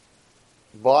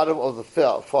bottom of the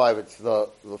five. It's the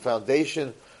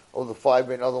foundation of the five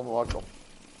bein adam makom.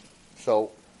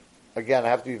 So again, I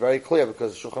have to be very clear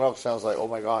because Shulchan Aruch sounds like, oh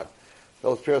my God,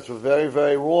 those parents were very,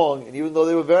 very wrong, and even though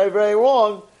they were very, very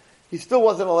wrong, he still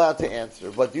wasn't allowed to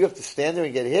answer. But do you have to stand there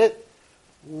and get hit?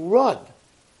 Run.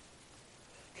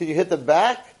 Can you hit them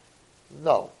back?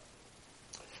 No.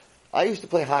 I used to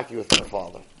play hockey with my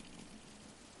father.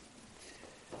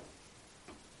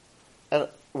 And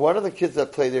one of the kids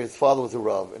that played there, his father was a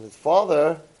Rav, and his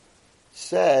father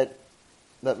said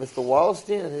that Mr.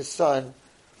 Wallerstein and his son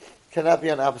cannot be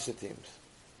on opposite teams.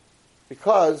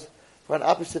 Because we're on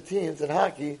opposite teams in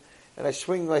hockey, and I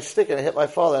swing my stick and I hit my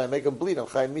father and I make him bleed on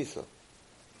Chaim Misa.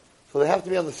 So they have to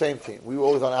be on the same team. We were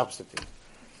always on opposite teams.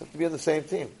 They have to be on the same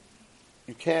team.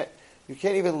 You can't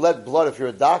even let blood if you're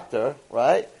a doctor,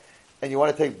 right? And you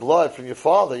want to take blood from your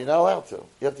father, you're not allowed to.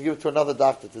 You have to give it to another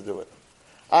doctor to do it.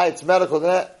 It's medical,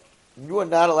 that you are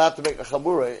not allowed to make a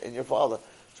chabura in your father.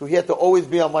 So he had to always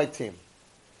be on my team.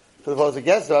 So if I was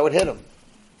against him, I would hit him.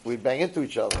 We'd bang into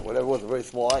each other, whatever it was, very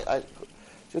small. So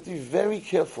you have to be very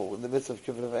careful in the midst of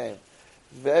Kibbut of Aim.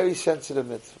 Very sensitive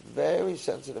mitzvah. Very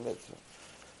sensitive mitzvah.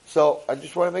 So I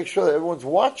just want to make sure that everyone's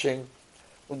watching.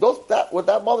 What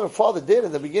that mother and father did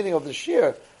in the beginning of the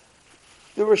shir,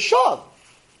 they were Risham.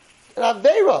 And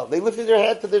Avera, they lifted their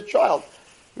hand to their child.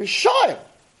 Rishayim.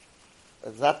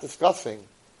 It's not discussing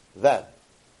them.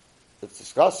 It's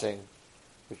discussing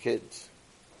the kids.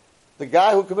 The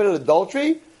guy who committed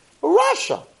adultery, a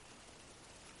Rasha.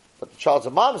 But the child's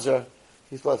a mamzer,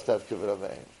 he's supposed to have kibbud of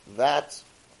aim. That's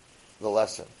the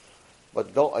lesson.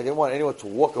 But I didn't want anyone to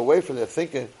walk away from there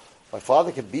thinking, my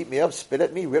father can beat me up, spit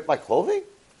at me, rip my clothing?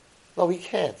 No, he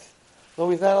can't. No,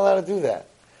 he's not allowed to do that.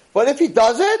 But if he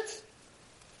does it,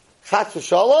 chatz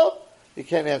v'shalom, you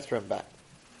can't answer him back.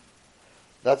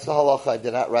 That's the halacha. I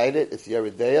did not write it. It's the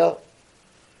Yeridea.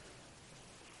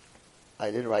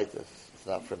 I didn't write this. It's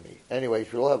not from me. Anyway,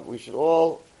 there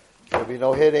should be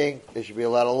no hitting. There should be a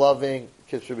lot of loving.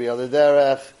 Kids should be other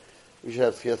derech. We should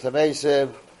have tziyas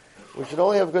hamesim. We should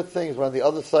only have good things. We're on the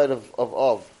other side of.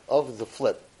 Of is the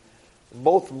flip.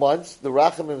 Both months, the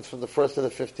rachamim is from the 1st to the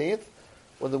 15th,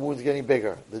 when the moon's getting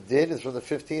bigger. The din is from the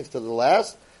 15th to the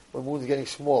last, when the moon's getting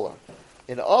smaller.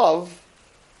 In Av,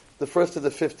 the 1st to the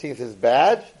 15th is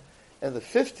bad, and the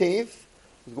 15th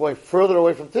is going further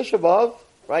away from Tisha B'Av,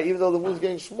 right? Even though the moon's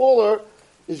getting smaller,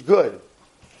 is good.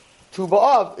 Tu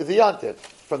B'Av is a yantif.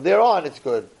 From there on, it's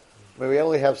good. But we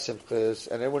only have simchas,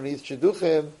 and everyone needs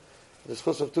shidduchim. The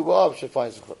schus of Tu B'Av should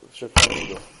find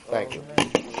shidduch. Thank you.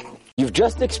 You've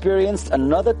just experienced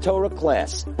another Torah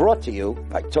class brought to you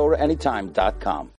by TorahAnytime.com.